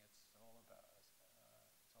anything. It's all about just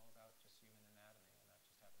human anatomy, and that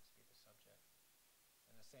just happens to be the subject.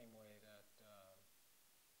 In the same way that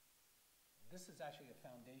this is actually a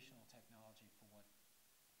foundational technology for what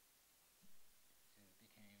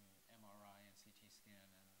became MRI and CT scan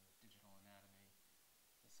and digital anatomy.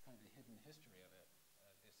 It's kind of the hidden history of it,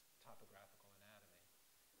 this topographical anatomy.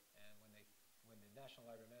 And when the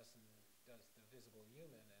National Library of Medicine does the visible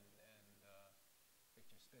human, and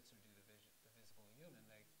Victor Spitzer do the visible human,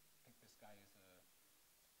 they pick this guy who's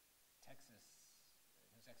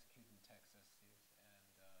who's executed in Texas,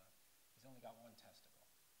 he's only got one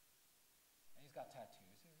testicle. And he's got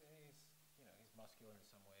tattoos. He's muscular in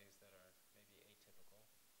some ways that are maybe atypical.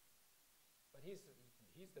 But he's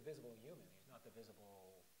the visible human. He's not the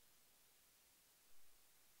visible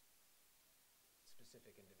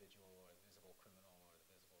specific individual, or the visible criminal, or the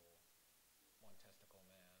visible one testicle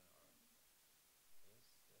man.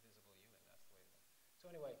 He's the visible human. That's the way to. So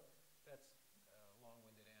anyway, that's a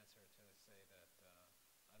long-winded answer to say that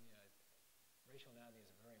racial anatomy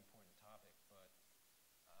is a very important topic, but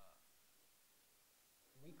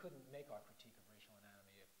we couldn't make our critique of racial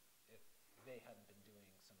anatomy if they hadn't been doing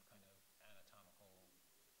some kind of anatomical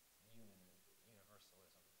human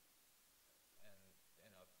universalism.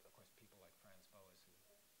 And of course, people like Franz Boas who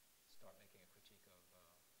start making a critique